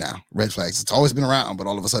thing now. Red flags. It's always been around, but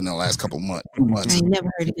all of a sudden in the last couple months, 2 months. I ain't never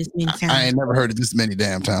heard it this many times. I ain't never heard it this many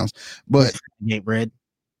damn times. But red.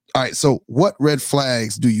 All right. So what red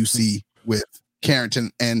flags do you see with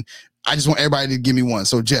Carrington? And I just want everybody to give me one.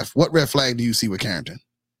 So Jeff, what red flag do you see with Carrington?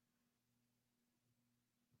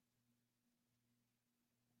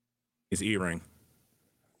 His earring.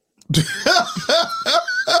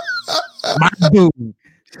 My dude.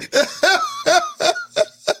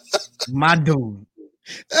 My dude.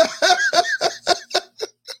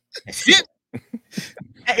 Shit.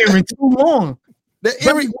 That earring too long.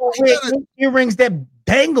 The earrings that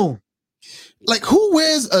dangle. Like, who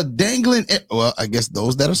wears a dangling? Well, I guess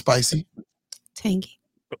those that are spicy. Tanky.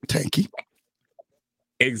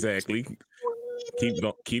 Exactly.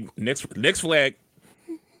 Keep next flag.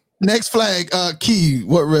 Next flag. Key.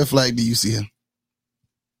 What red flag do you see here?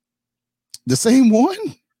 The same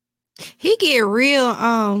one? He get real.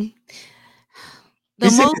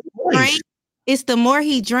 The more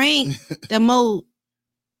he drank, the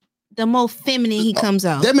more feminine he comes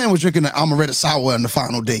out. That man was drinking the amaretto sour on the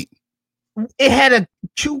final date. It had a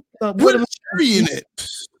cute with a cherry in it.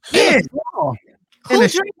 Yeah. Who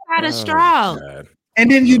drinks out of straw? And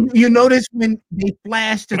then you notice when they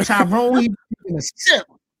flash to Tyrone, he's taking a sip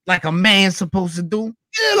like a man's supposed to do.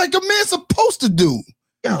 Yeah, like a man's supposed to do.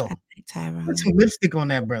 Yo, put some lipstick on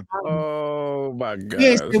that, brother. Oh my god!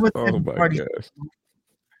 Yes, oh my god!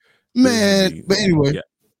 Man, but anyway,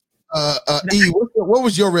 E, what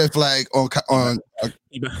was your red flag on?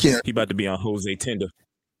 He about to be on Jose Tinder.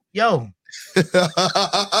 Yo,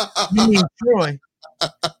 you mean Troy?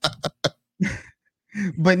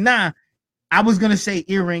 But nah, I was gonna say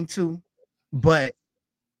earring too, but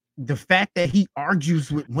the fact that he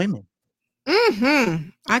argues with women,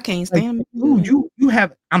 I can't stand like, dude, you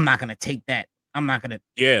have. I'm not gonna take that. I'm not gonna.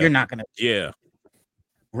 Yeah. You're not gonna. Yeah.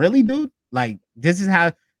 Really, dude? Like this is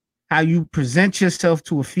how you present yourself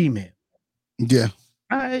to a female. Yeah.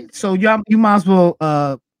 All right. So you might as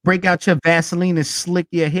well break out your Vaseline and slick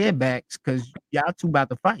your hair back because y'all two about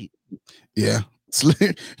to fight. Yeah.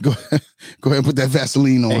 Go ahead and put that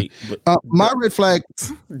Vaseline on. Hey, my red flag.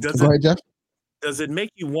 Go ahead, Jeff. Does it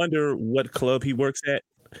make you wonder what club he works at?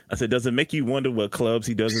 I said, does it make you wonder what clubs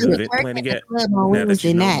he does his event planning at?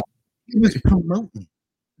 Wednesday night. He was promoting.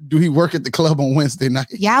 Do he work at the club on Wednesday night?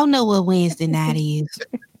 Y'all know what Wednesday night is.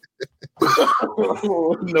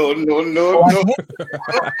 No.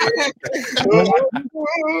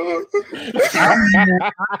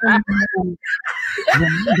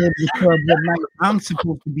 I'm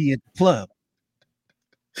supposed to be at the club.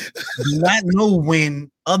 Do not know when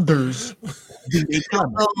others do they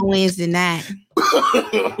come on Wednesday night.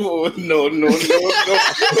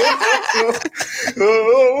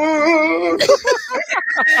 No.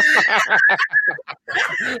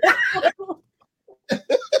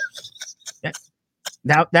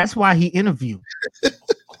 That's why he interviewed.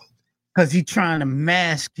 Because he's trying to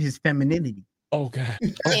mask his femininity. Oh God!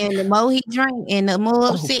 And the more he drank, and the more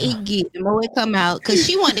upset he get, the more it come out. Because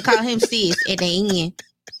she wanted to call him sis at the end.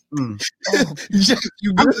 I'm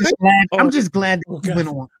just glad that he went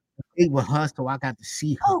on a date with her, so I got to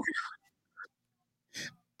see her.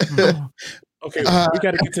 Okay, we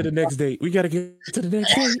got to get to the next date.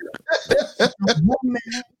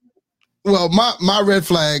 Well, my red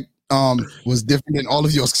flag was different than all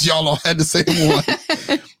of yours because y'all all had the same one.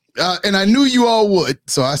 And I knew you all would,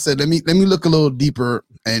 so I said, let me look a little deeper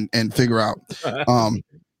and figure out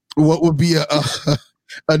what would be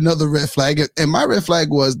another red flag. And my red flag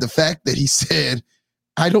was the fact that he said,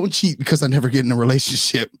 "I don't cheat because I never get in a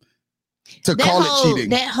relationship." To call it cheating.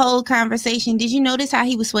 That whole conversation. Did you notice how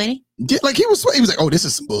he was sweating? Yeah, like he was sweating. He was like, "Oh, this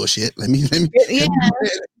is some bullshit. Let me go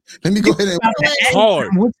ahead and hard.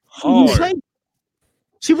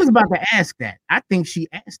 She was about to ask that. I think she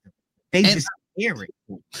asked him. They just hear it.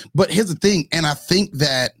 But here's the thing, and I think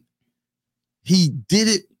that he did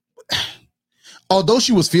it. Although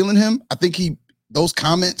she was feeling him, I think those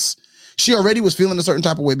comments, she already was feeling a certain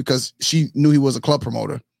type of way because she knew he was a club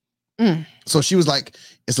promoter. So she was like,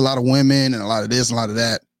 it's a lot of women and a lot of this and a lot of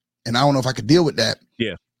that. And I don't know if I could deal with that.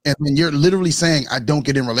 Yeah. And then you're literally saying, I don't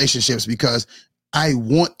get in relationships because I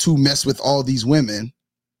want to mess with all these women.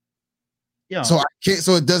 Yeah. So I can't,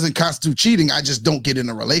 so it doesn't constitute cheating. I just don't get in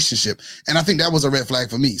a relationship. And I think that was a red flag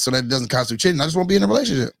for me. So that it doesn't constitute cheating. I just want to be in a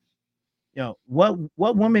relationship. Yo, what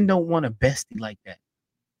woman don't want a bestie like that?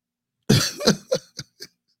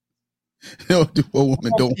 What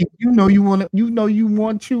woman don't? You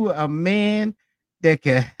want you a man that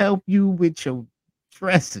can help you with your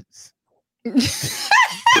dresses. No.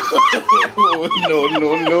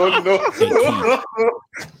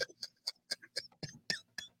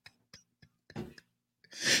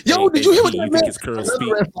 Yo, did you hear what that man said?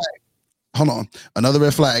 Hold on. Another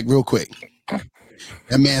red flag real quick.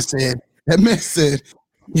 That man said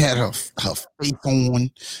he had her face on and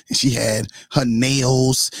she had her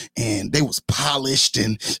nails and they was polished,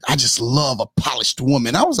 and I just love a polished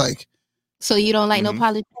woman. I was like, so you don't like no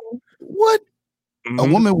polished women? What? A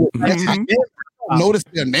woman would notice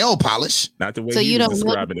their nail polish. Not the way so you don't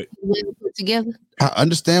describing it. Well put together. I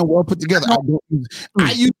understand well put together. I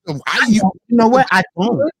use you know what? I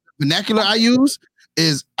don't. Vernacular I use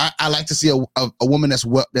is I like to see a woman that's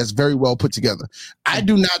very well put together. I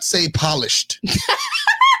do not say polished. It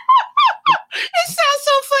sounds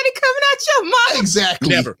so funny coming out your mouth. Exactly.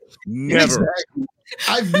 Never. Exactly.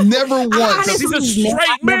 I've never once. He's a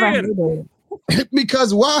straight man.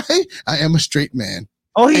 Because why? I am a straight man.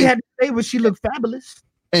 All he had to say was she looked fabulous.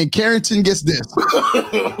 And Carrington gets this. No.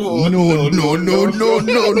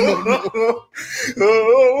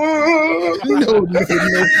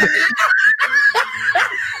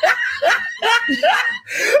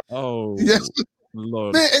 Oh, yes.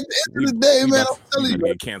 Lord. Man, at the end of the day, man, I'm telling you.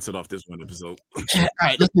 Get canceled off this one episode. All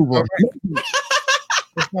right, let's move on.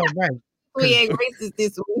 It's all right. We ain't racist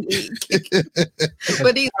this week.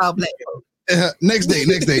 But these all black folks. Next day.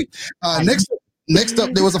 Next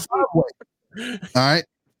up, there was a 5-way. All right.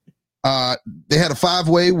 They had a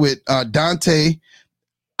 5-way with Dante.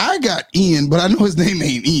 I got Ian, but I know his name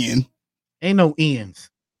ain't Ian. Ain't no Ians.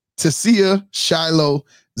 Tasia, Shiloh,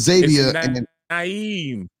 Xavier, and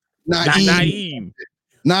Naeem.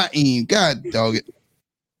 God dog it.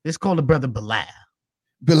 It's called the brother Bilal.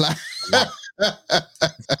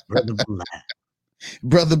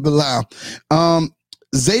 Brother Bilal.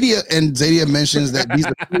 Zadia mentions that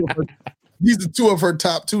these are two of her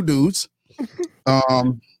top 2 dudes.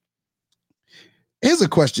 Here's a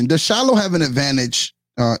question: does Shiloh have an advantage?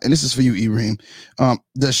 And this is for you, Ireem.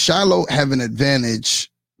 Does Shiloh have an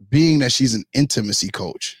advantage, being that she's an intimacy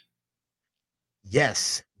coach?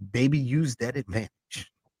 Yes, baby, use that advantage.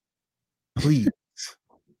 Please,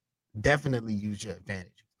 definitely use your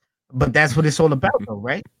advantage. But that's what it's all about, though,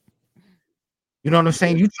 right? You know what I'm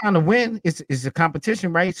saying? You're trying to win. It's a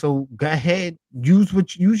competition, right? So go ahead, use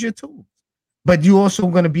your tools. But you also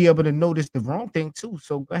going to be able to notice the wrong thing too.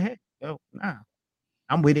 So go ahead. Yo, nah,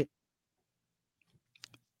 I'm with it.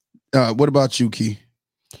 What about you, Key?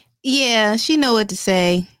 Yeah, she know what to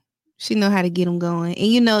say. She know how to get them going. And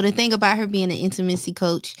you know, the thing about her being an intimacy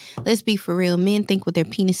coach, let's be for real. Men think with their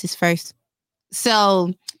penises first.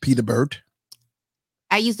 So Peter Bird.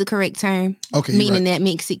 I use the correct term. Okay. Meaning that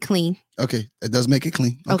makes it clean. Okay. That does make it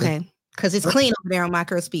clean. Okay. Because it's clean over there on my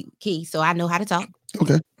Curl Speak Key. So I know how to talk.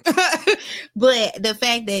 Okay. But the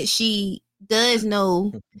fact that she does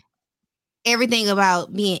know everything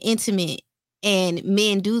about being intimate, and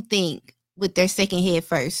men do think with their second head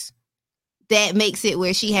first, that makes it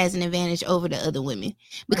where she has an advantage over the other women.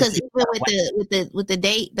 Because even with the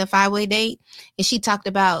date, the 5-way date, and she talked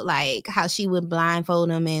about like how she would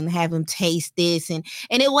blindfold him and have him taste this, and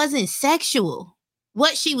it wasn't sexual.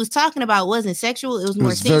 What she was talking about wasn't sexual. It was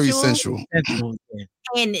more sensual. Very sensual.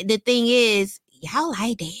 And the thing is, y'all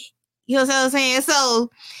like that. You know what I'm saying?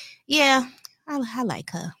 So yeah, I like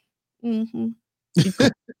her. Mm-hmm.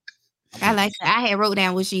 I like her. I had wrote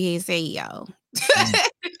down what she had said, y'all.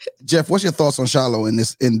 Jeff, what's your thoughts on Shiloh in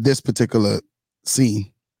this particular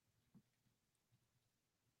scene?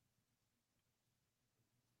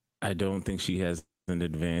 I don't think she has an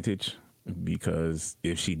advantage, because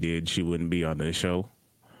if she did, she wouldn't be on the show.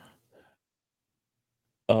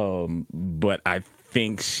 But I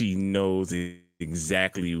think she knows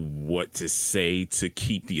exactly what to say to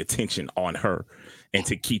keep the attention on her and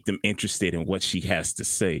to keep them interested in what she has to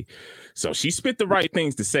say. So she spit the right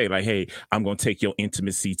things to say, like, hey, I'm going to take your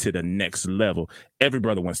intimacy to the next level. Every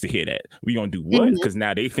brother wants to hear that. We going to do what? Because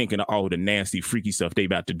now they thinking of all the nasty, freaky stuff they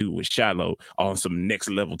about to do with Shiloh on some next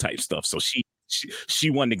level type stuff. So she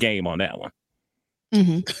won the game on that one.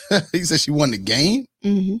 Mm-hmm. He said she won the game?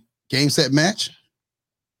 Mm-hmm. Game, set, match?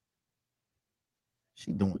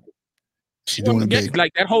 She doing it. She doing it big.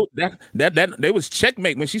 Like that whole that they was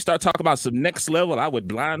checkmate when she started talking about some next level. I would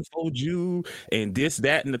blindfold you and this,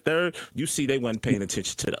 that, and the third. You see, they wasn't paying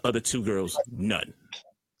attention to the other two girls. None.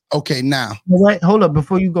 Okay, now. Wait, hold up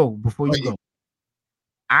before you go.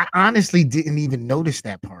 I honestly didn't even notice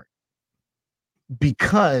that part,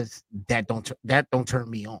 because that don't turn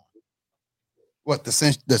me on. What, the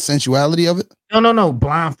sensuality of it? No,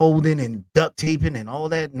 blindfolding and duct taping and all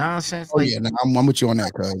that nonsense. Oh yeah, I'm with you on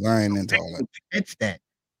that, cuz I ain't into all that. Catch that.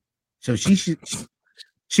 So she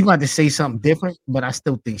got to say something different, but I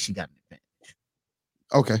still think she got an advantage.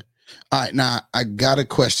 Okay, all right. Now I got a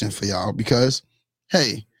question for y'all, because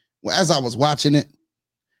hey, as I was watching it,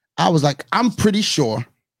 I was like, I'm pretty sure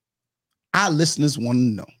our listeners want to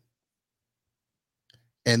know,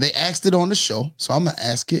 and they asked it on the show, so I'm gonna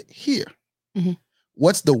ask it here. Mm-hmm.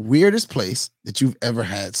 What's the weirdest place that you've ever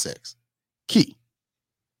had sex? Key.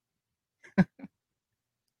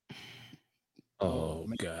 Oh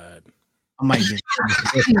God. I might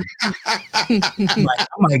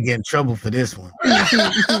get in trouble for this one. I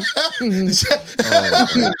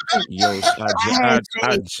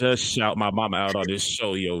just shout my mama out on this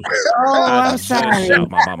show, yo. Oh, I'm sorry.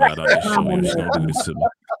 Shout my mama out on this show if she don't do this to me.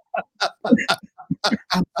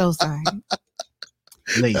 I'm so sorry.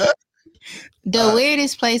 Late. The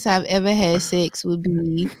weirdest place I've ever had sex would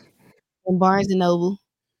be in Barnes and Noble.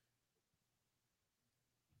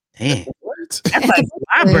 Damn. That's like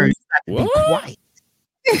library. Be quiet.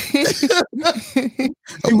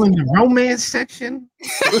 You in the romance section?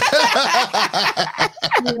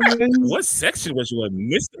 What section was you in?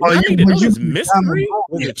 Mystery? Oh, Was it mystery?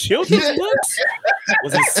 Was it children's books?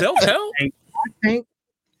 Was it self-help? I think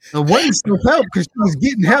it wasn't self-help because she was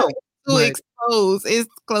getting help. Too exposed. It's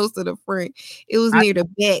close to the front. It was near the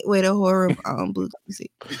back where the horror books.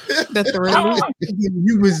 The thriller.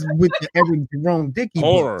 You was with the Eric Jerome Dickey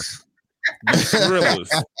horror. Books.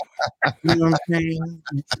 Thrillers. You know what I'm saying?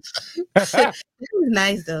 It was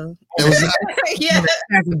nice though. It was nice. Yeah.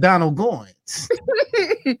 Donald Goins.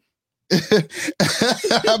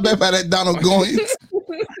 I bet by that Donald Goins.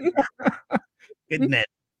 Getting that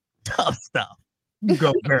tough stuff. You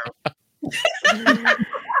go, girl.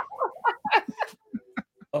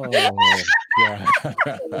 Oh God. Yeah.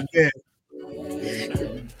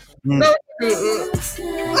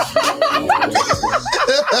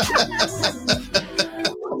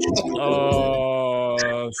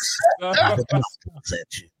 Oh, stop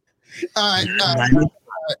All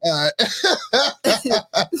right.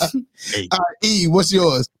 E, what's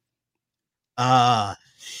yours?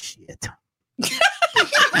 Shit.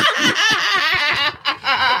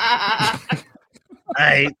 All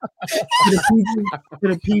right. To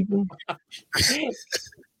the people.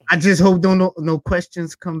 I just hope no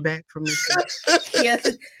questions come back from this.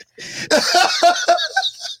 Yes.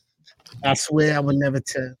 I swear I would never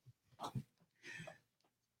tell.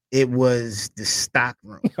 It was the stock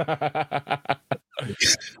room.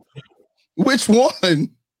 Which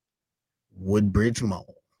one? Woodbridge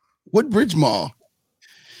Mall. Woodbridge Mall.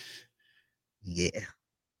 Yeah.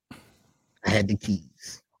 I had the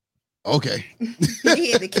keys. Okay.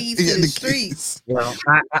 He had the keys to the streets. Well,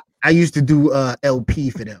 I used to do LP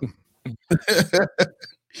for them.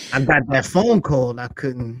 I got that phone call. I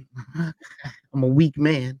couldn't. I'm a weak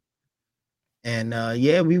man. And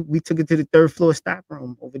yeah, we took it to the third floor stock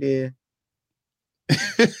room over there.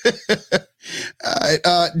 All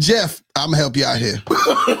right, Jeff, I'm gonna help you out here.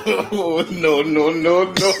 No.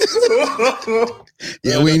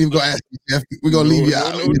 Yeah, we ain't even gonna ask you, Jeff. We're gonna leave you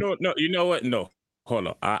out. No. You know what? No. Hold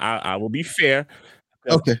on. I will be fair.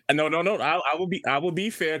 Okay. No. I will be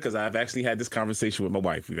fair because I've actually had this conversation with my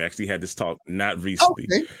wife. We've actually had this talk not recently.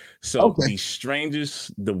 Okay. So the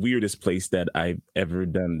strangest, the weirdest place that I've ever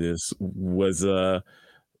done this was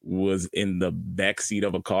in the backseat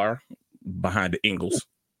of a car behind the Ingles.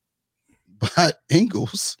 Behind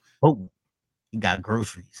Ingles? Oh, you got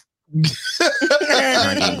groceries.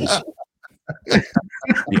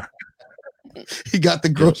 He got the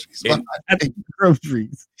groceries.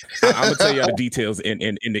 Groceries. I'm gonna tell you all the details in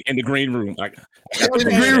the green room. In the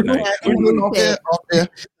green room. Okay.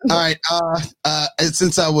 All right.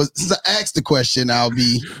 Since I asked the question, I'll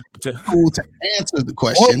be cool to answer the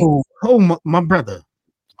question. Oh, my brother.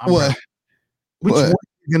 What? Which one are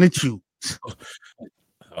you gonna choose?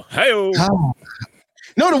 Hey.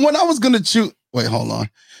 No, the one I was gonna choose. Wait, hold on.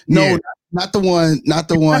 No. Yeah. Not the one in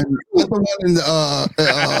the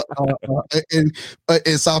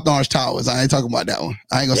in South Orange Towers. I ain't talking about that one.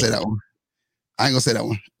 I ain't gonna say that one.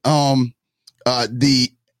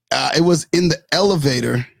 It was in the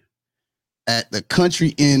elevator at the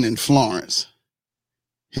Country Inn in Florence,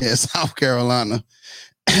 here, South Carolina.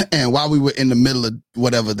 And while we were in the middle of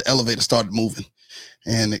whatever, the elevator started moving,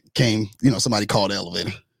 and it came. Somebody called the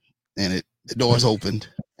elevator, and the doors opened,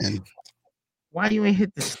 and. Why you ain't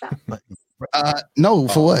hit the stop button? No,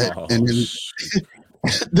 for what? And then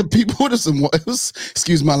the people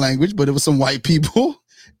excuse my language, but it was some white people,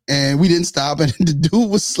 and we didn't stop. And the dude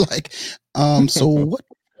was like, so what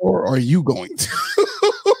floor are you going to?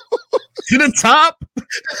 To the top?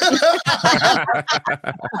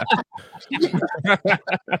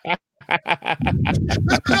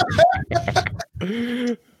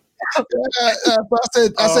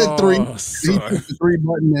 I said 3. He took the 3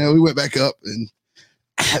 button there. We went back up, and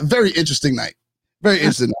very interesting night. Very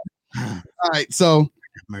interesting night. All right, so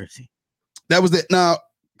mercy. That was it. Now,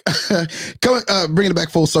 bringing it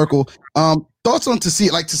back full circle. Thoughts on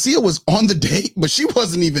Tasia? Like, Tasia was on the date, but she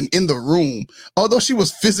wasn't even in the room, although she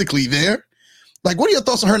was physically there. Like, what are your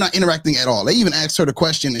thoughts on her not interacting at all? They even asked her the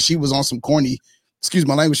question, and she was on some corny. Excuse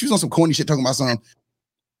my language. She was on some corny shit talking about something.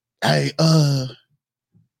 Hey,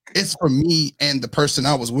 it's for me and the person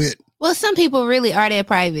I was with. Well, some people really are that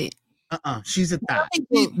private. She's a thot.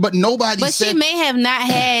 But nobody But she may have not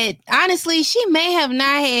had, honestly, she may have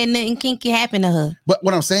not had nothing kinky happen to her. But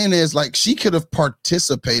what I'm saying is, like, she could have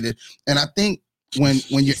participated. And I think when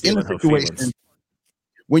you're in a situation,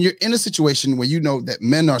 when you're in a situation where you know that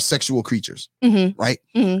men are sexual creatures, right?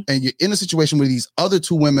 And you're in a situation where these other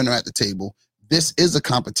 2 women are at the table, this is a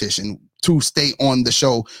competition to stay on the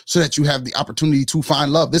show so that you have the opportunity to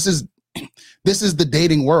find love. This is the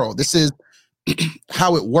dating world. This is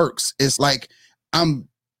how it works. It's like I'm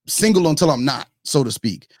single until I'm not, so to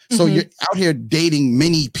speak. So you're out here dating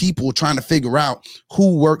many people trying to figure out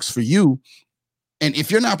who works for you. And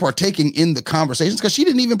if you're not partaking in the conversations, because she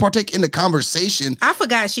didn't even partake in the conversation. I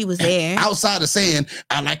forgot she was there. Outside of saying,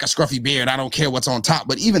 I like a scruffy beard, I don't care what's on top.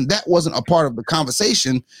 But even that wasn't a part of the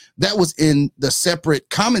conversation. That was in the separate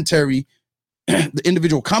commentary, the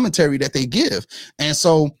individual commentary that they give. And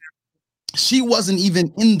so she wasn't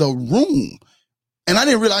even in the room. And I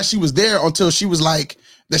didn't realize she was there until she was like,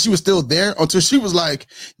 that she was still there, until she was like,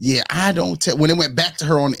 yeah, I don't tell. When it went back to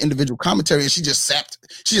her on the individual commentary, and she just sipped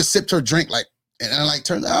her drink, like, and I like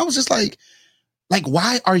turned. I was just like,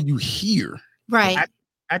 why are you here? Right.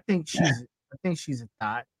 I think she's a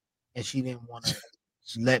thot, and she didn't want to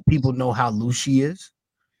let people know how loose she is.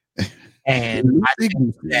 And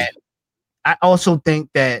I also think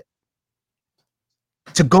that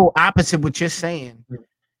to go opposite what you're saying,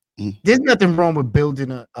 there's nothing wrong with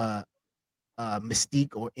building a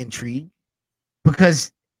mystique or intrigue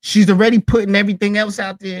because she's already putting everything else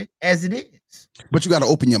out there as it is. But you got to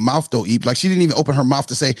open your mouth though, Eve. Like she didn't even open her mouth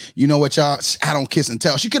to say, you know what, y'all, I don't kiss and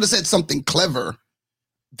tell. She could have said something clever.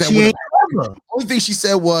 She ain't clever. The only thing she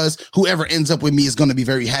said was, whoever ends up with me is going to be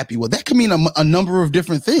very happy. Well, that can mean a number of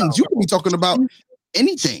different things. You can be talking about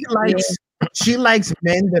anything. She likes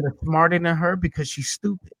men that are smarter than her because she's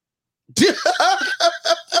stupid.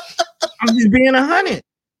 I'm just being 100.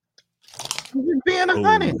 I'm just being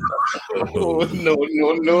 100. Oh, no.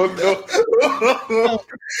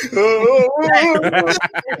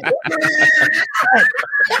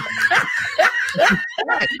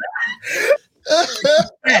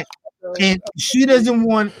 And she don't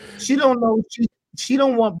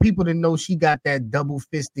want people to know she got that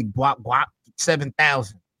double-fisted guap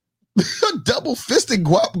 7,000. Double-fisted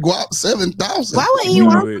guap 7,000. Why wouldn't you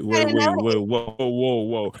want Wait,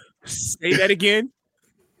 whoa. Say that again.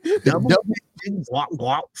 Double-fisted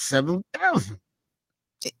guap 7,000.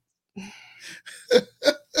 You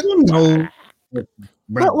know, But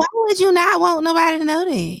why would you not want nobody to know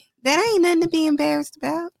that? That ain't nothing to be embarrassed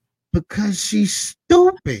about. Because she's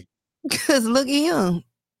stupid. Because look at him.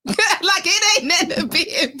 Like it ain't nothing to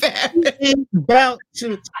be embarrassed. It's about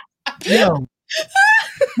to,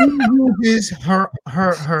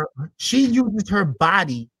 she uses her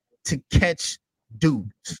body to catch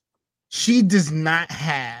dudes. She does not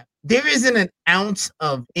have, there isn't an ounce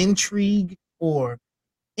of intrigue or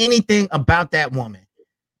anything about that woman.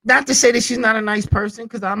 Not to say that she's not a nice person,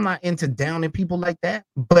 because I'm not into downing people like that,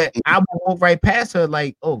 but I will walk right past her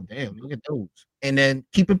like, oh, damn, look at those. And then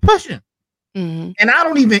keep it pushing. Mm-hmm. And I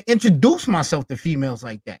don't even introduce myself to females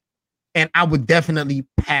like that. And I would definitely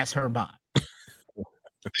pass her by.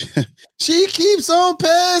 She keeps on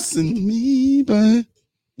passing me by.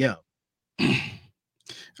 Yeah.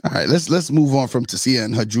 All right, let's move on from Tasia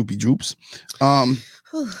and her droopy droops.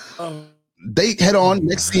 They head on.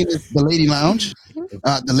 Next scene is the lady lounge.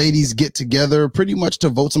 The ladies get together pretty much to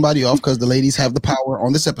vote somebody off because the ladies have the power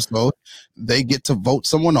on this episode. They get to vote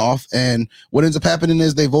someone off, and what ends up happening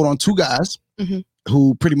is they vote on two guys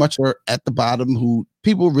who pretty much are at the bottom, who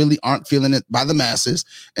people really aren't feeling it by the masses,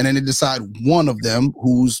 and then they decide one of them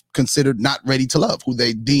who's considered not ready to love, who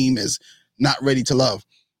they deem as not ready to love.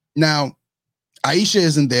 Now, Aisha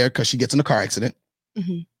isn't there because she gets in a car accident.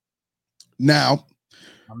 Now,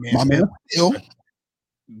 my man Phil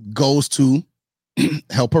goes to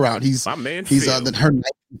help her out. He's her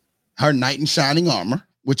knight in shining armor,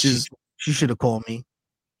 which is she should have called me.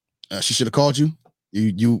 She should have called you.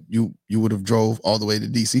 You would have drove all the way to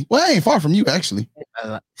DC. Well, I ain't far from you actually.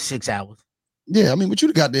 6 hours. Yeah, I mean, but you'd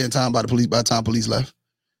have got there in time by the time police left.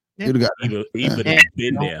 Yeah. You'd have got he would have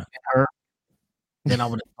been there. Then I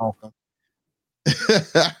would have talked him.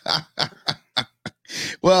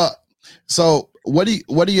 Well, so what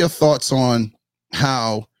are your thoughts on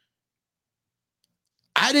how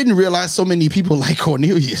I didn't realize so many people like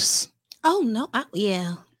Cornelius? Oh no,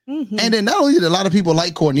 yeah. Mm-hmm. And then not only did a lot of people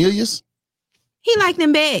like Cornelius, he liked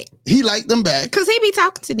them back. He liked them back because he be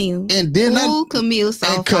talking to them. And then Camille,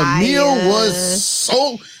 Camille was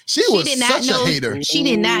she was such a hater. She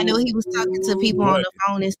did not know he was talking to people on the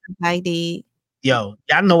phone and stuff like that. Yo,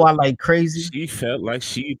 y'all know I like crazy. She felt like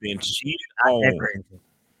she'd been cheated on.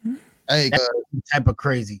 Hey, that's type of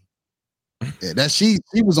crazy. Yeah, that she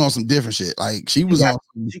was on some different shit. Like she got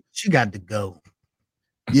to go.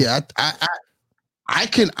 Yeah, I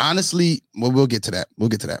can honestly. Well, we'll get to that.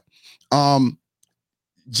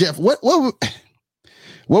 Jeff, what were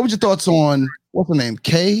your thoughts on what's her name?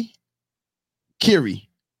 Carrie.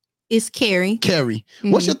 It's Carrie. Carrie.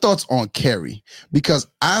 Mm-hmm. What's your thoughts on Carrie? Because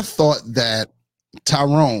I thought that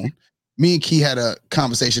Tyrone, me and Key had a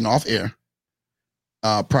conversation off air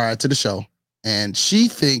prior to the show, and she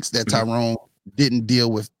thinks that Tyrone didn't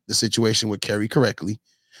deal with the situation with Carrie correctly.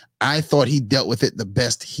 I thought he dealt with it the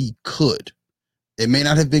best he could. It may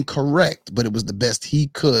not have been correct, but it was the best he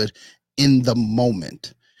could in the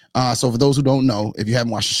moment. So for those who don't know, if you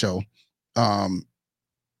haven't watched the show,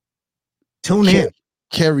 tune in.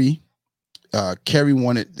 Carrie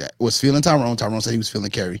was feeling Tyrone. Tyrone said he was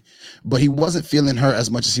feeling Carrie, but he wasn't feeling her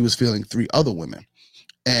as much as he was feeling 3 other women.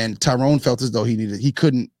 And Tyrone felt as though he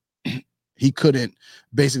couldn't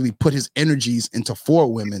basically put his energies into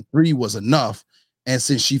 4 women. 3 was enough. And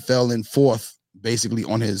since she fell in 4th, basically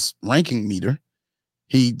on his ranking meter,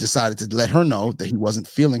 he decided to let her know that he wasn't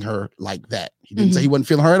feeling her like that. He didn't say he wasn't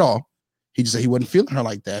feeling her at all. He just said he wasn't feeling her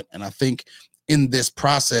like that. And I think in this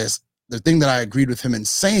process, the thing that I agreed with him in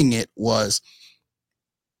saying it was,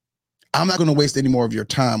 I'm not going to waste any more of your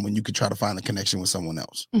time when you could try to find a connection with someone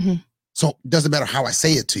else. Mm-hmm. So it doesn't matter how I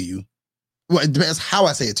say it to you. Well, it depends how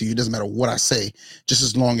I say it to you. It doesn't matter what I say, just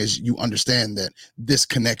as long as you understand that this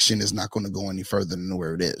connection is not going to go any further than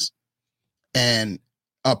where it is. And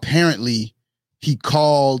apparently he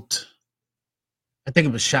called, I think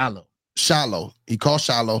it was Shiloh. He called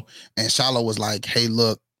Shiloh, and Shiloh was like, hey,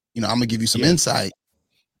 look, I'm going to give you some insight.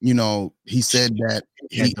 He said that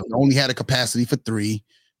he only had a capacity for 3.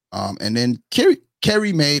 And then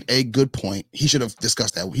Kerry made a good point. He should have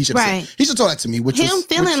discussed that. He should have told that to me.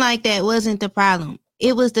 Feeling like that wasn't the problem.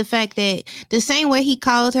 It was the fact that the same way he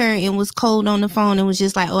called her and was cold on the phone and was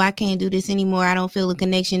just like, oh, I can't do this anymore. I don't feel a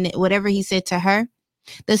connection. Whatever he said to her,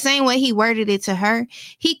 the same way he worded it to her,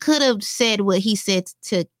 he could have said what he said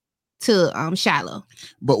to Shiloh.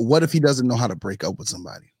 But what if he doesn't know how to break up with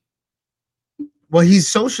somebody? Well, he's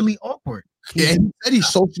socially awkward. Yeah, he said he's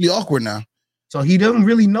socially awkward now. So he doesn't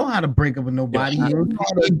really know how to break up with nobody. I got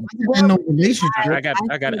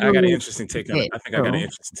an interesting take on it. I think I got an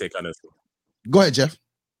interesting take on this. Go ahead, Jeff.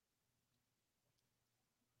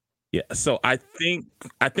 Yeah, so I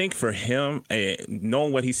think for him,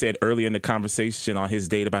 knowing what he said earlier in the conversation on his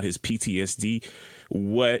date about his PTSD,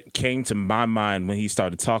 what came to my mind when he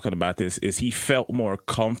started talking about this is he felt more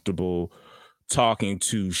comfortable talking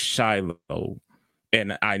to Shiloh.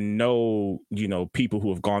 And I know, people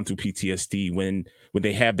who have gone through PTSD, when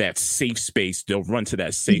they have that safe space, they'll run to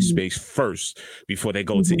that safe space first before they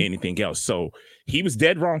go to anything else. So he was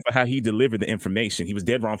dead wrong for how he delivered the information. He was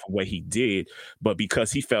dead wrong for what he did. But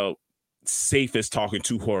because he felt safest talking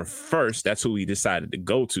to her first, that's who he decided to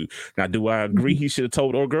go to. Now, do I agree he should have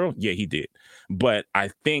told our girl? Yeah, he did. But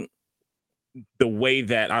I think the way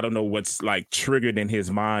that, I don't know what's like triggered in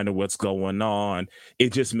his mind or what's going on,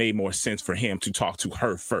 it just made more sense for him to talk to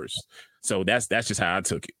her first. So that's just how I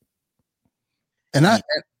took it. And I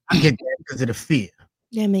get that because of the fear.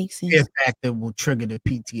 That makes sense. Fear factor will trigger the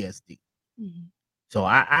PTSD. Mm-hmm. So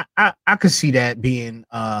I could see that being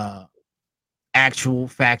actual,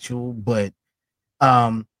 factual, but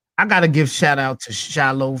I gotta give shout out to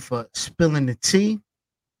Shiloh for spilling the tea,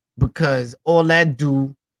 because all that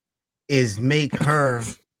do is make her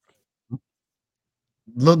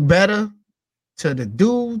look better to the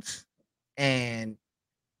dudes and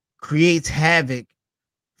creates havoc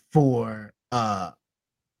for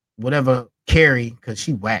whatever Kerry, because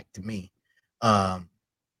she whacked to me.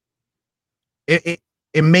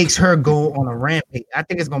 It makes her go on a rampage. I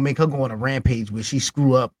think it's gonna make her go on a rampage where she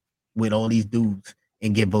screw up with all these dudes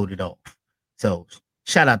and get voted off. So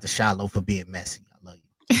shout out to Shiloh for being messy. I love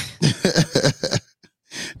you.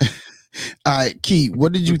 All right, Key,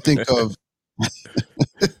 what did you think of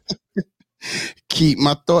Key?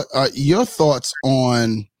 Your thoughts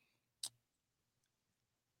on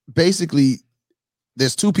basically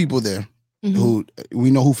there's 2 people there who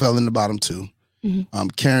we know who fell in the bottom 2.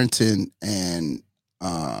 Carrington and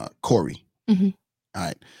Corey. All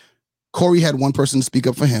right. Corey had one person to speak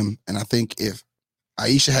up for him, and I think if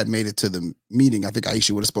Aisha had made it to the meeting, I think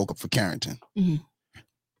Aisha would have spoke up for Carrington.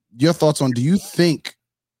 Your thoughts on, do you think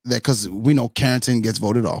that, because we know Carrington gets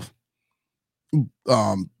voted off,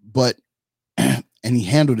 but and he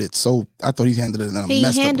handled it, so I thought he handled it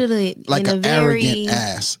in like an arrogant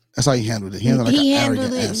ass. That's how he handled it. He handled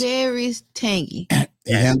it very tangy.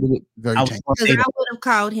 He handled it very tangy. Because I would have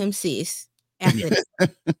called him sis after that.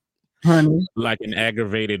 Honey. Like an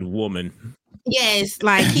aggravated woman. Yes,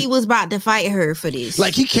 like he was about to fight her for this.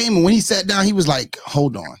 Like he came, and when he sat down, he was like,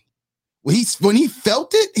 hold on. When he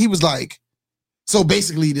felt it, he was like, so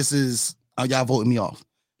basically this is y'all voting me off.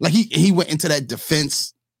 Like he went into that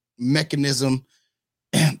defense mechanism,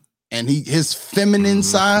 and his feminine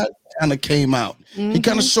side kind of came out. He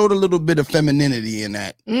kind of showed a little bit of femininity in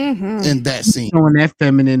that in that scene. Showing that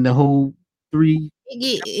feminine the whole 3.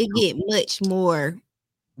 It get much more.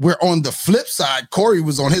 Where on the flip side, Corey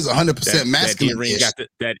was on his 100% masculine.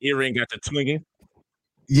 That earring got the twinging.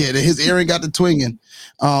 Yeah, his earring got the twinging.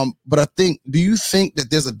 But I think, do you think that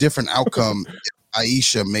there's a different outcome if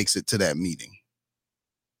Aisha makes it to that meeting?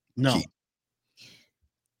 No.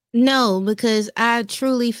 No, because I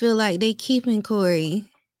truly feel like they keeping Corey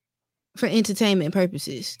for entertainment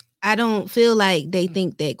purposes. I don't feel like they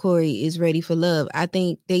think that Corey is ready for love. I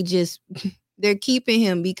think they're keeping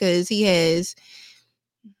him because he has.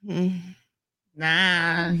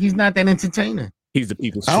 Nah, he's not that entertaining. He's the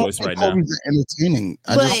people's choice right now. Entertaining,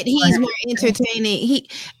 but he's more entertaining.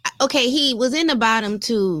 He was in the bottom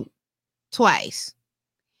 2 twice.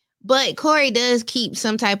 But Corey does keep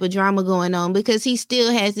some type of drama going on because he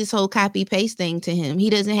still has this whole copy paste thing to him.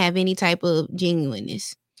 He doesn't have any type of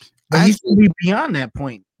genuineness. But he should be beyond that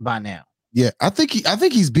point by now. Yeah, I think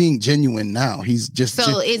he's being genuine now. He's just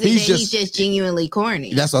So is it he's just genuinely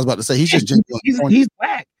corny? That's what I was about to say. He's just genuinely corny. He's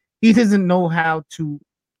whack. He doesn't know how to.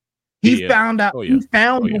 He found out. He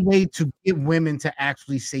found a way to get women to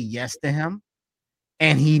actually say yes to him,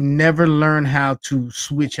 and he never learned how to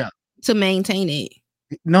switch up to maintain it.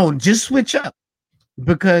 No, just switch up,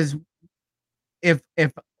 because if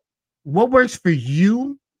what works for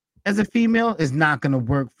you as a female is not going to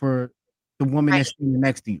work for the woman that's sitting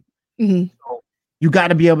next to you. Mm-hmm. So you got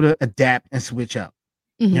to be able to adapt and switch up.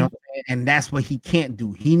 Mm-hmm. You know, and that's what he can't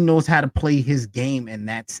do. He knows how to play his game, and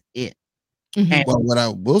that's it. Mm-hmm. And what I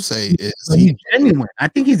will say is he's genuine. I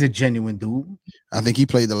think he's a genuine dude. I think he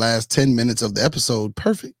played the last 10 minutes of the episode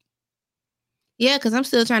perfect. Yeah, because I'm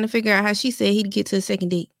still trying to figure out how she said he'd get to the second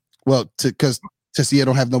date. Well, because Tessia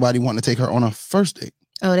don't have nobody wanting to take her on a first date.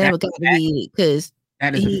 Oh, that would be because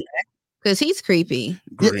he's creepy.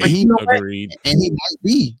 Yeah, and he might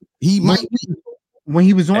be. He might be. When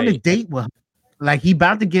he was on a date with her, like he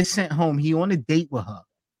about to get sent home, he on a date with her,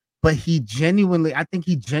 but I think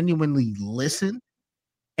he genuinely listened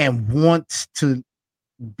and wants to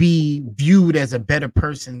be viewed as a better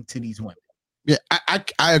person to these women. Yeah,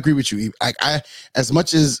 I agree with you. I as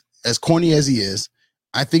much as corny as he is,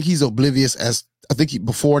 I think he's oblivious.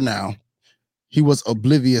 Before now, he was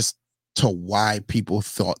oblivious to why people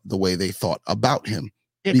thought the way they thought about him.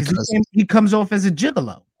 Yeah, because he comes off as a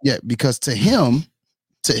gigolo. Yeah, because to him,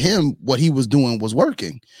 what he was doing was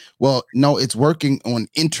working. Well, no, it's working on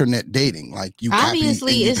internet dating. Like you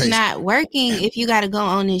obviously it's not working if you got to go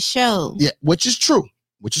on his show. Yeah, which is true.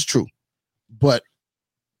 But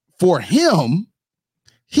for him,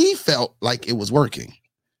 he felt like it was working.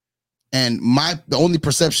 And the only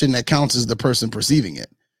perception that counts is the person perceiving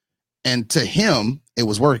it. And to him, it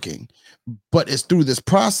was working. But it's through this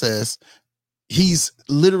process, he's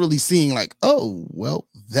literally seeing like, oh, well,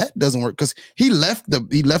 that doesn't work. Because he left the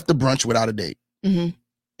brunch without a date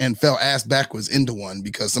and fell ass backwards into one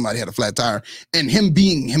because somebody had a flat tire. And him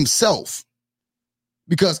being himself,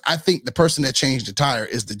 because I think the person that changed the tire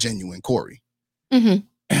is the genuine Corey. Mm-hmm.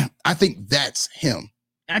 I think that's him.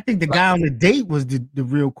 I think the guy on the date was the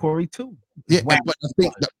real Corey too. Yeah,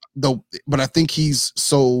 but I think he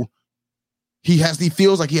feels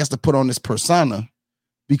like he has to put on this persona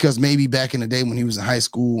because maybe back in the day when he was in high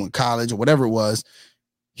school and college or whatever it was,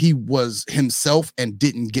 he was himself and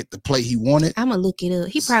didn't get the play he wanted. I'm gonna look it up.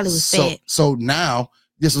 He probably was sad. So now,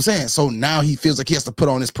 this is what I'm saying. So now he feels like he has to put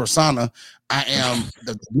on his persona. I am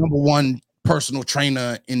the number one personal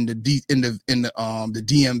trainer in the DMV,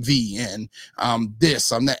 and I'm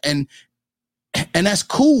that, and that's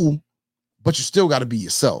cool, but you still got to be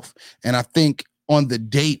yourself. And I think on the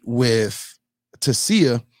date with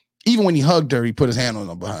Tessia, even when he hugged her, he put his hand on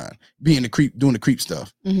her behind, being the creep, doing the creep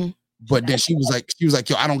stuff. Mm-hmm. But then she was like, yo,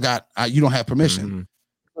 you don't have permission. Mm-hmm.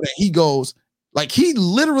 But he goes, like, he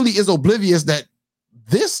literally is oblivious that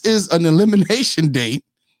this is an elimination date.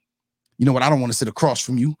 You know what? I don't want to sit across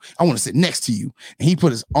from you. I want to sit next to you. And he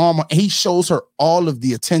put his arm on, and he shows her all of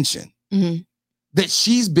the attention that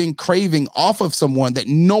she's been craving off of someone that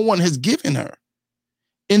no one has given her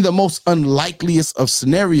in the most unlikeliest of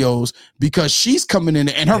scenarios, because she's coming in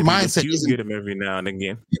and her mindset you get him every now and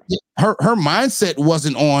again. Her mindset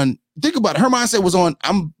wasn't on, think about it. Her mindset was on,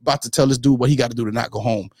 I'm about to tell this dude what he got to do to not go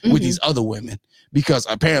home with these other women, because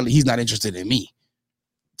apparently he's not interested in me.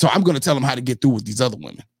 So I'm going to tell him how to get through with these other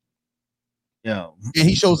women. Yeah. And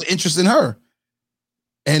he shows interest in her.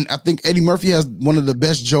 And I think Eddie Murphy has one of the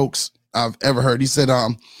best jokes I've ever heard. He said,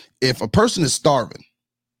 if a person is starving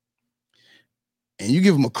and you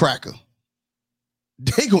give them a cracker,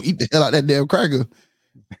 they gonna eat the hell out of that damn cracker.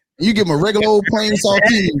 You give them a regular old plain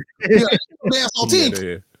saltine. Damn saltine.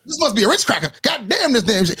 Yeah. This must be a rich cracker. God damn this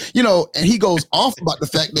damn shit. You know, and he goes off about the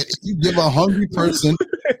fact that if you give a hungry person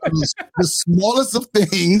the smallest of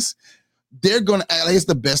things, they're going to act like it's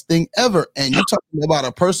the best thing ever. And you're talking about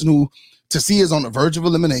a person who Tessia is on the verge of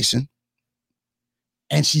elimination,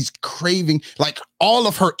 and she's craving, like, all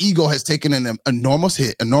of her ego has taken an enormous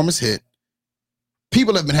hit.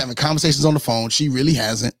 People have been having conversations on the phone. She really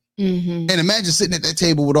hasn't. Mm-hmm. And imagine sitting at that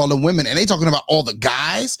table with all the women and they talking about all the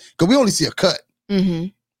guys, because we only see a cut. Mm-hmm.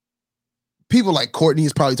 People like Courtney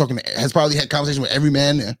has probably had conversation with every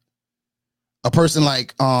man there. A person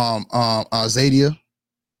like Zadia,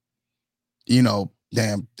 you know,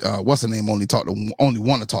 damn, what's her name? Only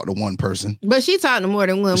want to talk to one person. But she talked to more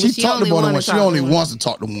than one. She talked to more than one. She only wants to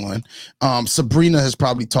talk to one. Sabrina has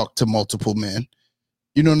probably talked to multiple men.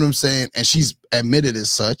 You know what I'm saying? And she's admitted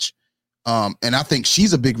as such. And I think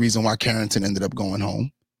she's a big reason why Carrington ended up going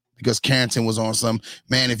home, because Carrington was on some,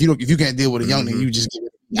 man, if you can't deal with a young nigga, you just give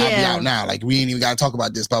it I'll be out now. Like we ain't even got to talk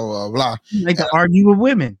about this. Blah blah blah blah. He like to argue with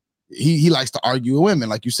women. He likes to argue with women,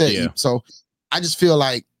 like you said. Yeah. So I just feel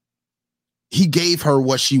like he gave her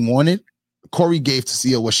what she wanted. Corey gave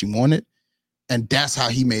Tasia what she wanted, and that's how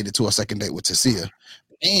he made it to a second date with Tasia.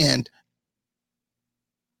 And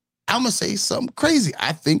I'm gonna say something crazy.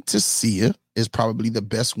 I think Tasia is probably the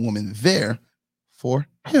best woman there for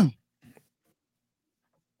him.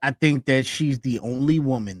 I think that she's the only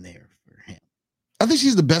woman there for him. I think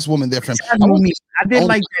she's the best woman there for him. I did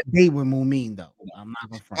like that date with Mumin though. I'm not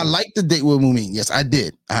gonna front. I like the date with Mumin. Yes, I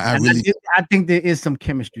did. I really. I think there is some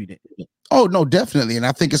chemistry there. Oh no, definitely, and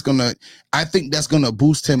I think that's gonna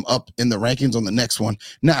boost him up in the rankings on the next one.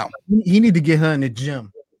 Now he need to get her in the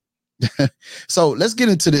gym. So let's get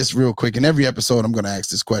into this real quick. In every episode, I'm gonna ask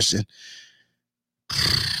this question: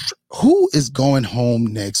 who is going home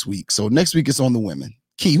next week? So next week it's on the women.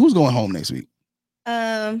 Key, who's going home next week?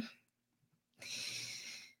 I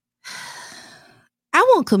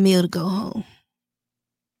want Camille to go home,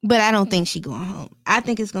 but I don't think she's going home. I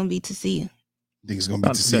think it's gonna be Tasia. I think it's gonna be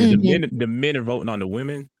Tasia. The men are voting on the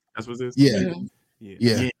women. That's what this. Yeah.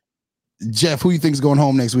 Yeah. Jeff, who you think is going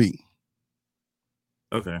home next week?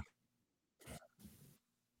 Okay.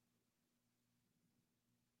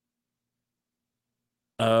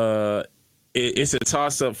 It's a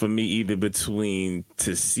toss up for me either between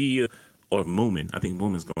Tasia or Mumin. I think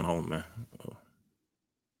Mumin's going home, man.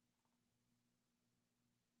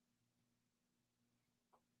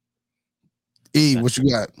 E, what you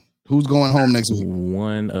got? Who's going home next week?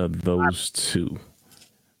 One of those two.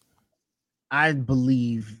 I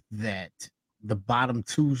believe that the bottom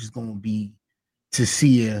two is going to be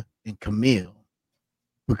Tasia and Camille,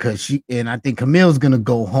 because I think Camille's going to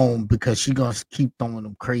go home because she's going to keep throwing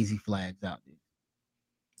them crazy flags out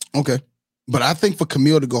there. Okay, but I think for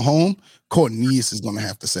Camille to go home, Cornelius is going to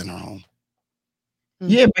have to send her home.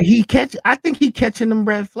 Yeah, but I think he catching them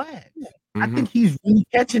red flags. Mm-hmm. I think he's really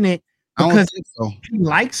catching it because he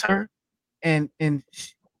likes her, and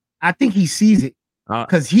I think he sees it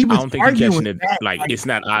because he was arguing it back, like it's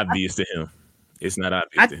not obvious to him. It's not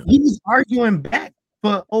obvious to him. He was arguing back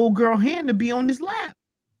for old girl Hand to be on his lap.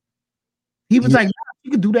 He was like, nah,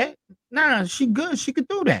 she could do that. Nah, she good. She could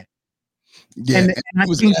do that. Yeah, and I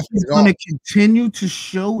think he's going to continue to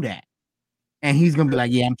show that, and he's going to be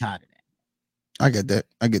like, "Yeah, I'm tired of that." I get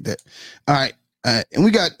that. All right, and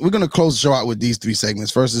we're going to close the show out with these three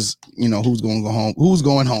segments. First is who's going to go home, who's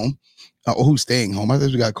going home, or who's staying home. I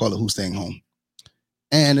think we got to call it who's staying home.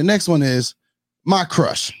 And the next one is my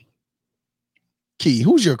crush. Key,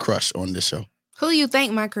 who's your crush on this show? Who you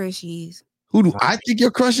think my crush is? Who do I think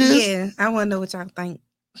your crush is? Yeah, I want to know what y'all think.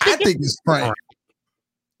 I think it's Frank.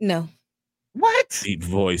 No. What? Deep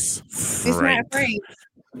voice. It's not Frank.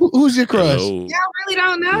 Who's your crush? Y'all really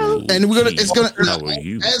don't know. And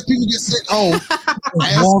as people get sent home,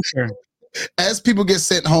 as people get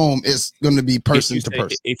sent home, it's going to be person to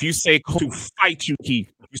person. If you say to fight you,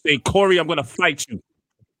 Keith. If you say Corey, I'm going to fight you.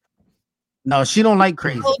 No, she don't like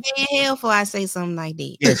crazy. Oh, in hell before I say something like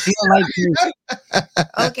that. Yeah, she don't like crazy.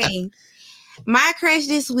 Okay. My crush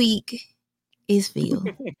this week is Phil.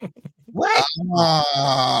 What?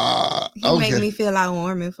 He make me feel like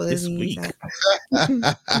warm and fuzzy. Okay. I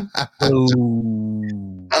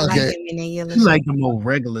like him in that yellow. You like the more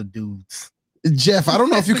regular dudes. Jeff, I don't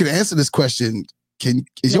know if you can answer this question.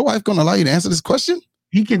 Is your wife going to allow you to answer this question?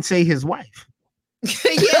 He can say his wife.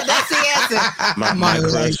 Yeah, that's the answer.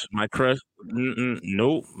 My crush.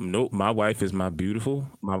 Nope. My wife is my beautiful.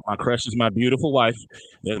 My crush is my beautiful wife.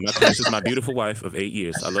 My crush is my beautiful wife of 8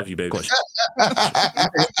 years. I love you, baby. All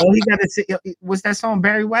he got to say, what's that song,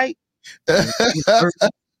 Barry White?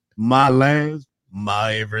 My last,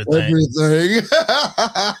 my everything.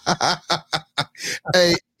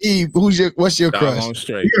 Hey, Eve, what's your crush? On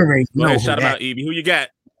straight. No, shout out Evie. Who you got?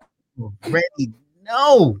 Ready?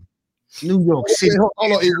 No. New York City. Hold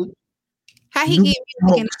on, Eve. How he get me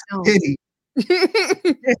looking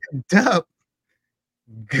up?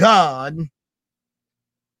 God.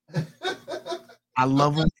 I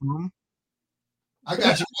love him from. I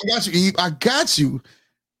got you, Eve. I got you.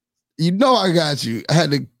 You know I got you. I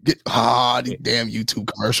had to get these damn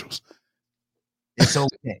YouTube commercials. It's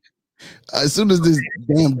okay. As soon as this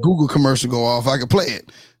damn Google commercial go off, I can play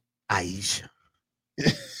it. Aisha.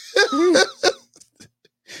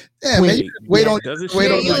 Yeah, man. Wait on. You was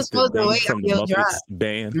supposed to wait on your drop.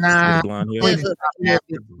 Band. Nah. No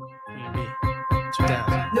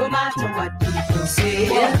matter what people say.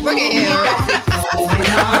 Look at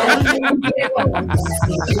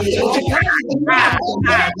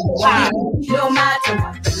No matter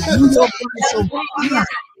what.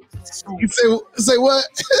 You say what?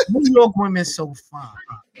 New York women so fine.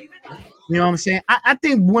 You know what I'm saying? I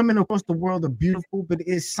think women across the world are beautiful, but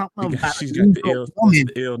it's something about She's a got New the York ill, woman.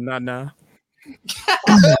 the ill, nah.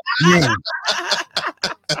 Oh, man.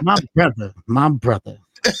 My brother.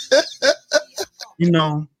 You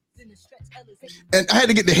know. And I had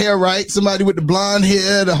to get the hair right. Somebody with the blonde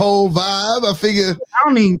hair, the whole vibe. I figure I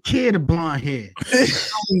don't even care the blonde hair. I don't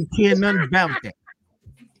even care nothing about that.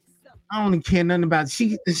 I don't even care nothing about it.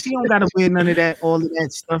 She don't gotta wear none of that, all of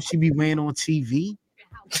that stuff she be wearing on TV.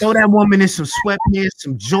 Throw that woman in some sweatpants,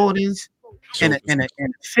 some Jordans, and a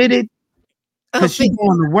fitted, because she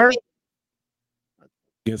going to work.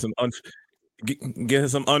 Get her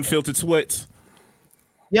some unfiltered sweats.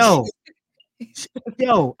 Yo,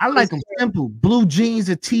 I like them simple. Blue jeans,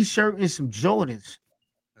 a t-shirt, and some Jordans.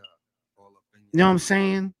 You know what I'm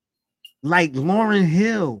saying? Like Lauryn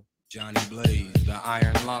Hill. Johnny Blaze, the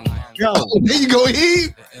Iron Lung. Yo, there you go, he.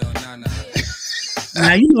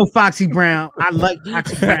 Now you know Foxy Brown. I like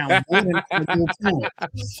Foxy Brown more than I do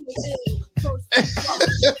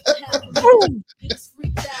Pooh.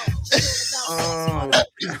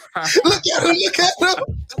 Look at him.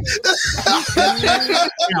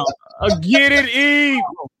 Get it, Eve.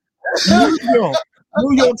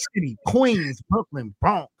 New York City, Queens, Brooklyn,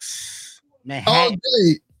 Bronx, Manhattan,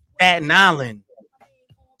 Staten Island.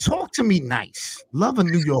 Talk to me nice. Love a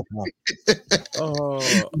New York woman. All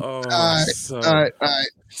right.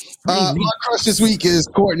 My crush this week is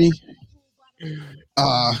Courtney.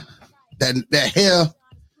 That hair,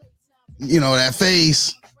 you know, that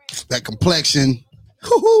face, that complexion.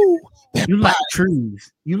 You like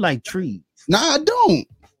trees. You like trees. Nah, I don't.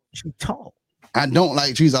 She tall. I don't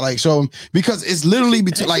like trees. I like show them because it's literally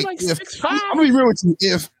between like if I'm gonna be real with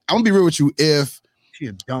you. If she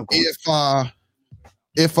a dunk.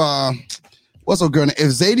 If what's her girl name? If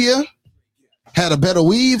Zadia had a better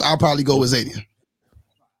weave, I'll probably go with Zadia.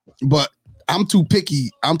 But I'm too picky.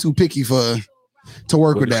 To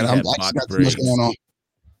work with that. I just got too much going on.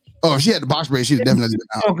 Oh, if she had the box braid, she'd definitely been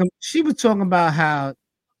out. She was talking about how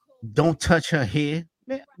don't touch her hair.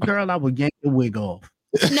 Man, girl, I would yank the wig off.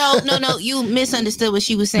 No. You misunderstood what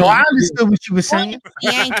she was saying. No, I understood what she was saying.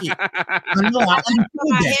 Yankee. No, I understood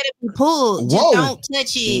My that. head to be pulled. Just Whoa. don't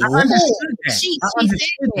touch it. I understood that. She understood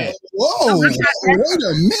said that. Whoa, wait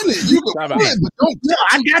a minute. You can Time out. quit, but don't No,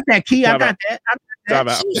 I got that, Key. I Time got out. that. Time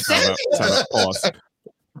out. Pause.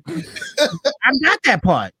 I got that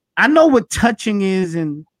part. I know what touching is,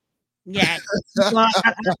 and yeah, well,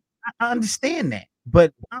 I understand that.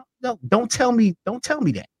 But no, don't tell me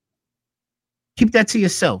that. Keep that to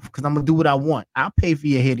yourself, because I'm gonna do what I want. I'll pay for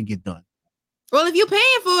your hair to get done. Well, if you're paying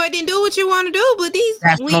for it, then do what you want to do. But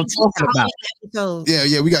That's what I'm talking about.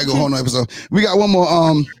 Yeah, we gotta go whole new episode. We got one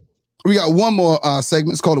more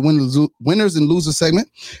segment. It's called the Winners and Losers segment.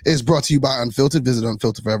 It's brought to you by Unfiltered. Visit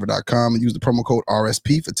unfilteredforever.com and use the promo code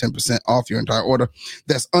RSP for 10% off your entire order.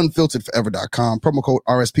 That's unfilteredforever.com, promo code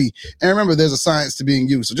RSP. And remember, there's a science to being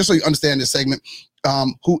used. So just so you understand this segment,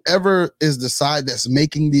 whoever is the side that's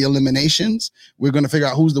making the eliminations, we're going to figure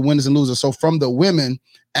out who's the winners and losers. So from the women,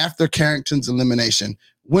 after Carrington's elimination,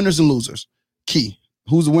 winners and losers. Key,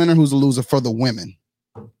 who's the winner, who's the loser for the women?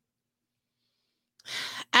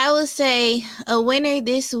 I would say a winner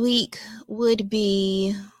this week would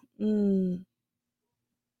be. I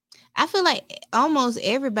feel like almost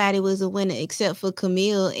everybody was a winner except for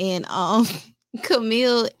Camille and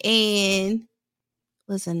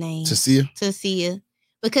what's her name? Tasia.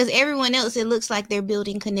 Because everyone else, it looks like they're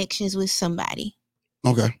building connections with somebody.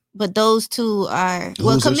 Okay. But those two are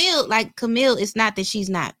Losers. Camille. It's not that she's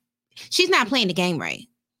not playing the game right.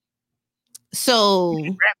 So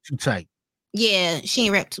Rap too tight. yeah, she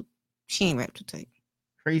ain't rap too tight.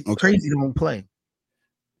 Crazy don't play.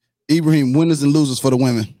 Ibrahim, winners and losers for the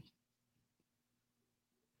women.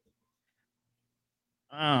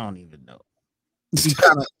 I don't even know.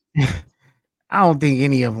 I don't think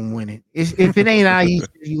any of them win it. If it ain't Aisha,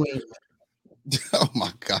 you ain't. Oh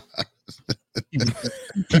my God.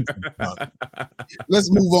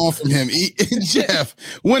 Let's move on from him. Jeff,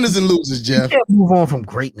 winners and losers, Jeff. You can't move on from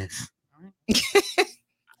greatness.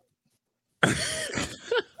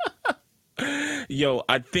 Yo,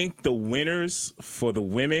 I think the winners for the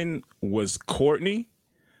women was Courtney,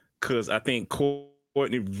 because I think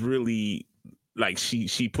Courtney really, like,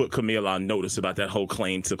 she put Camille on notice about that whole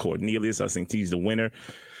claim to Cornelius. I think he's the winner.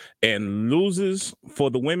 And losers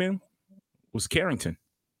for the women was Carrington.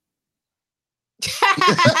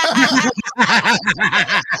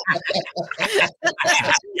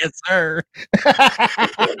 Yes, sir.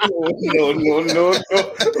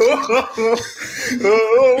 No.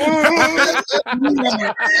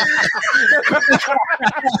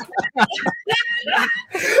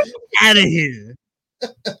 Out of here.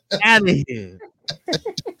 Out of here.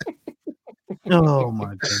 Oh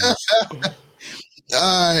my goodness. All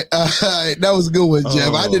right. That was a good one,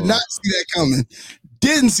 Jeff. I did not see that coming.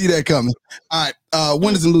 Didn't see that coming. All right.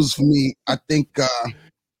 Winners and losers for me. I think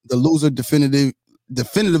the loser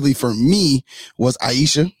definitively for me was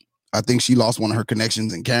Aisha. I think she lost one of her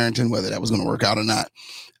connections in Carrington, whether that was going to work out or not.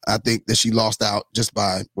 I think that she lost out just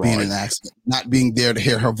by being in an accident, not being there to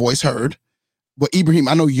hear her voice heard. But Ibrahim,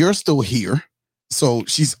 I know you're still here, so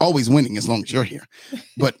she's always winning as long as you're here.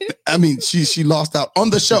 But I mean, she lost out on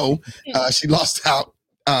the show. She lost out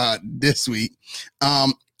this week.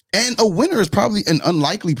 And a winner is probably an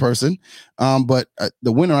unlikely person. But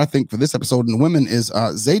the winner, I think, for this episode in the women is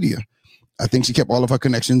Zadia. I think she kept all of her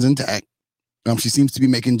connections intact. She seems to be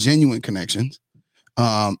making genuine connections.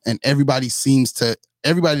 And everybody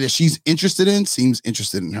that she's interested in seems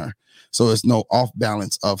interested in her. So there's no off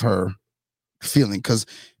balance of her feeling. Because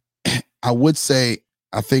I would say,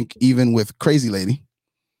 I think even with Crazy Lady,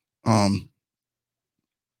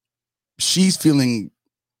 she's feeling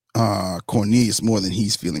Cornelius more than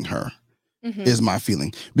he's feeling her, is my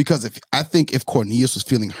feeling. Because if Cornelius was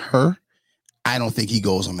feeling her, I don't think he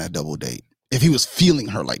goes on that double date. If he was feeling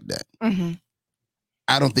her like that,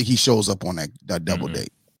 I don't think he shows up on that double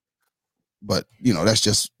date. But that's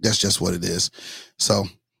just what it is. So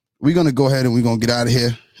we're gonna go ahead and we're gonna get out of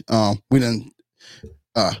here. We done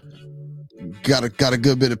got a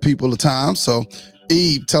good bit of people of time. So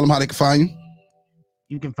Eve, tell them how they can find you.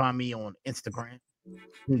 You can find me on Instagram,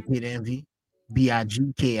 BigKidEnvy,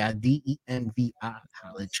 BigKidEnvy. Holla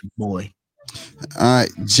at your boy. All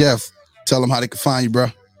right, Jeff, tell them how they can find you, bro.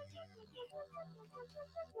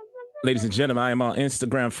 Ladies and gentlemen, I am on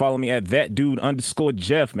Instagram. Follow me at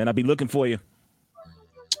 @thatdude_Jeff. Man, I'll be looking for you.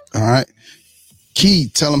 All right. Key,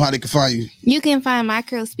 tell them how they can find you. You can find My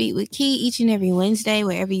Girl Speak with Key each and every Wednesday,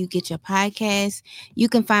 wherever you get your podcast. You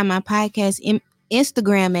can find my podcast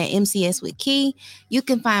Instagram at MCS with Key. You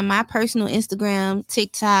can find my personal Instagram,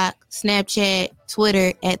 TikTok, Snapchat,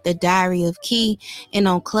 Twitter at The Diary of Key. And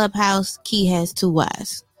on Clubhouse, Key has 2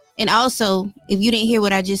 Ys. And also, if you didn't hear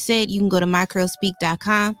what I just said, you can go to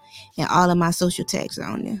mycurlspeak.com and all of my social tags are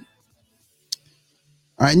on there.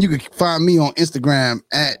 All right, and you can find me on Instagram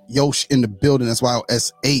at Yosh in the building. That's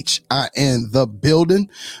YOSHIN the building.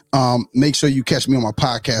 Make sure you catch me on my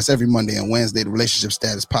podcast every Monday and Wednesday, the Relationship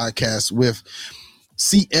Status Podcast with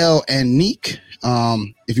CL and Neek.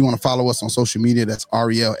 If you want to follow us on social media, that's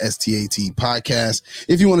RELSTAT Podcast.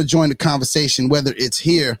 If you want to join the conversation, whether it's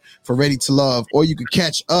here for Ready to Love, or you could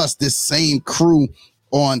catch us, this same crew,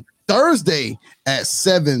 on Thursday at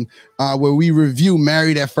 7, where we review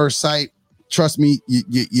Married at First Sight. Trust me,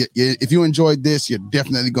 if you enjoyed this, you're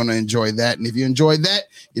definitely going to enjoy that. And if you enjoyed that,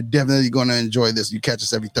 you're definitely going to enjoy this. You catch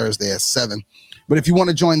us every Thursday at 7. But if you want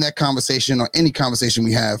to join that conversation or any conversation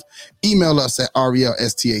we have, email us at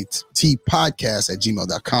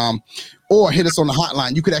RELSTATpodcast@gmail.com or hit us on the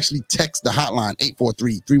hotline. You could actually text the hotline,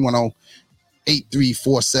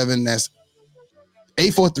 843-310-8347. That's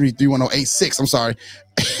 843-310-86. I'm sorry.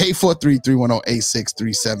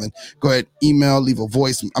 843-310-8637. Go ahead, email, leave a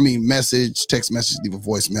message, text message, leave a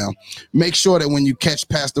voicemail. Make sure that when you catch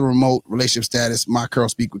Past the Remote, Relationship Status, My Girl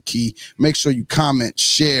Speak with Key, make sure you comment,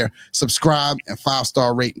 share, subscribe, and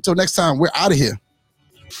 5-star rate. Until next time, we're out of here.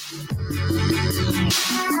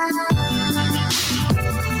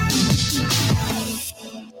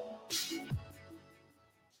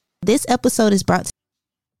 This episode is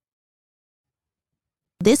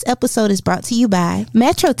brought to you by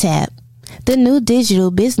MetroTap. The new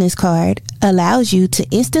digital business card allows you to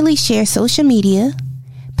instantly share social media,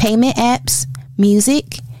 payment apps,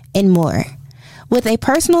 music, and more. With a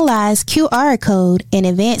personalized QR code and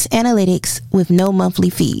advanced analytics with no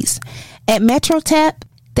monthly fees. At MetroTap,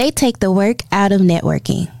 they take the work out of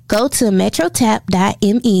networking. Go to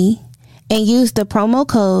metrotap.me and use the promo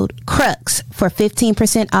code CRUX for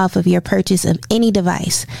 15% off of your purchase of any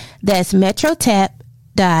device. That's metrotap.me,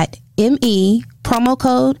 promo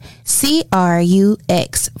code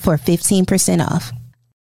CRUX for 15% off.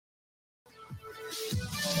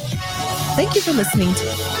 Thank you for listening to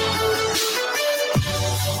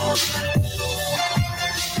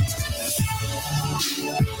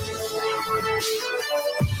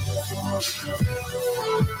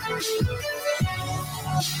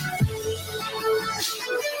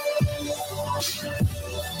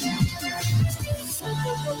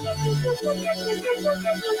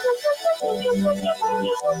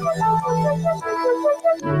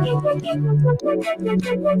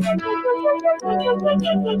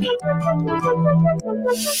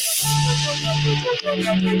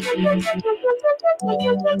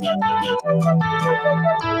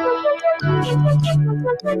Thank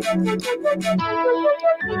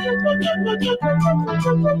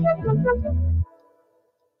you.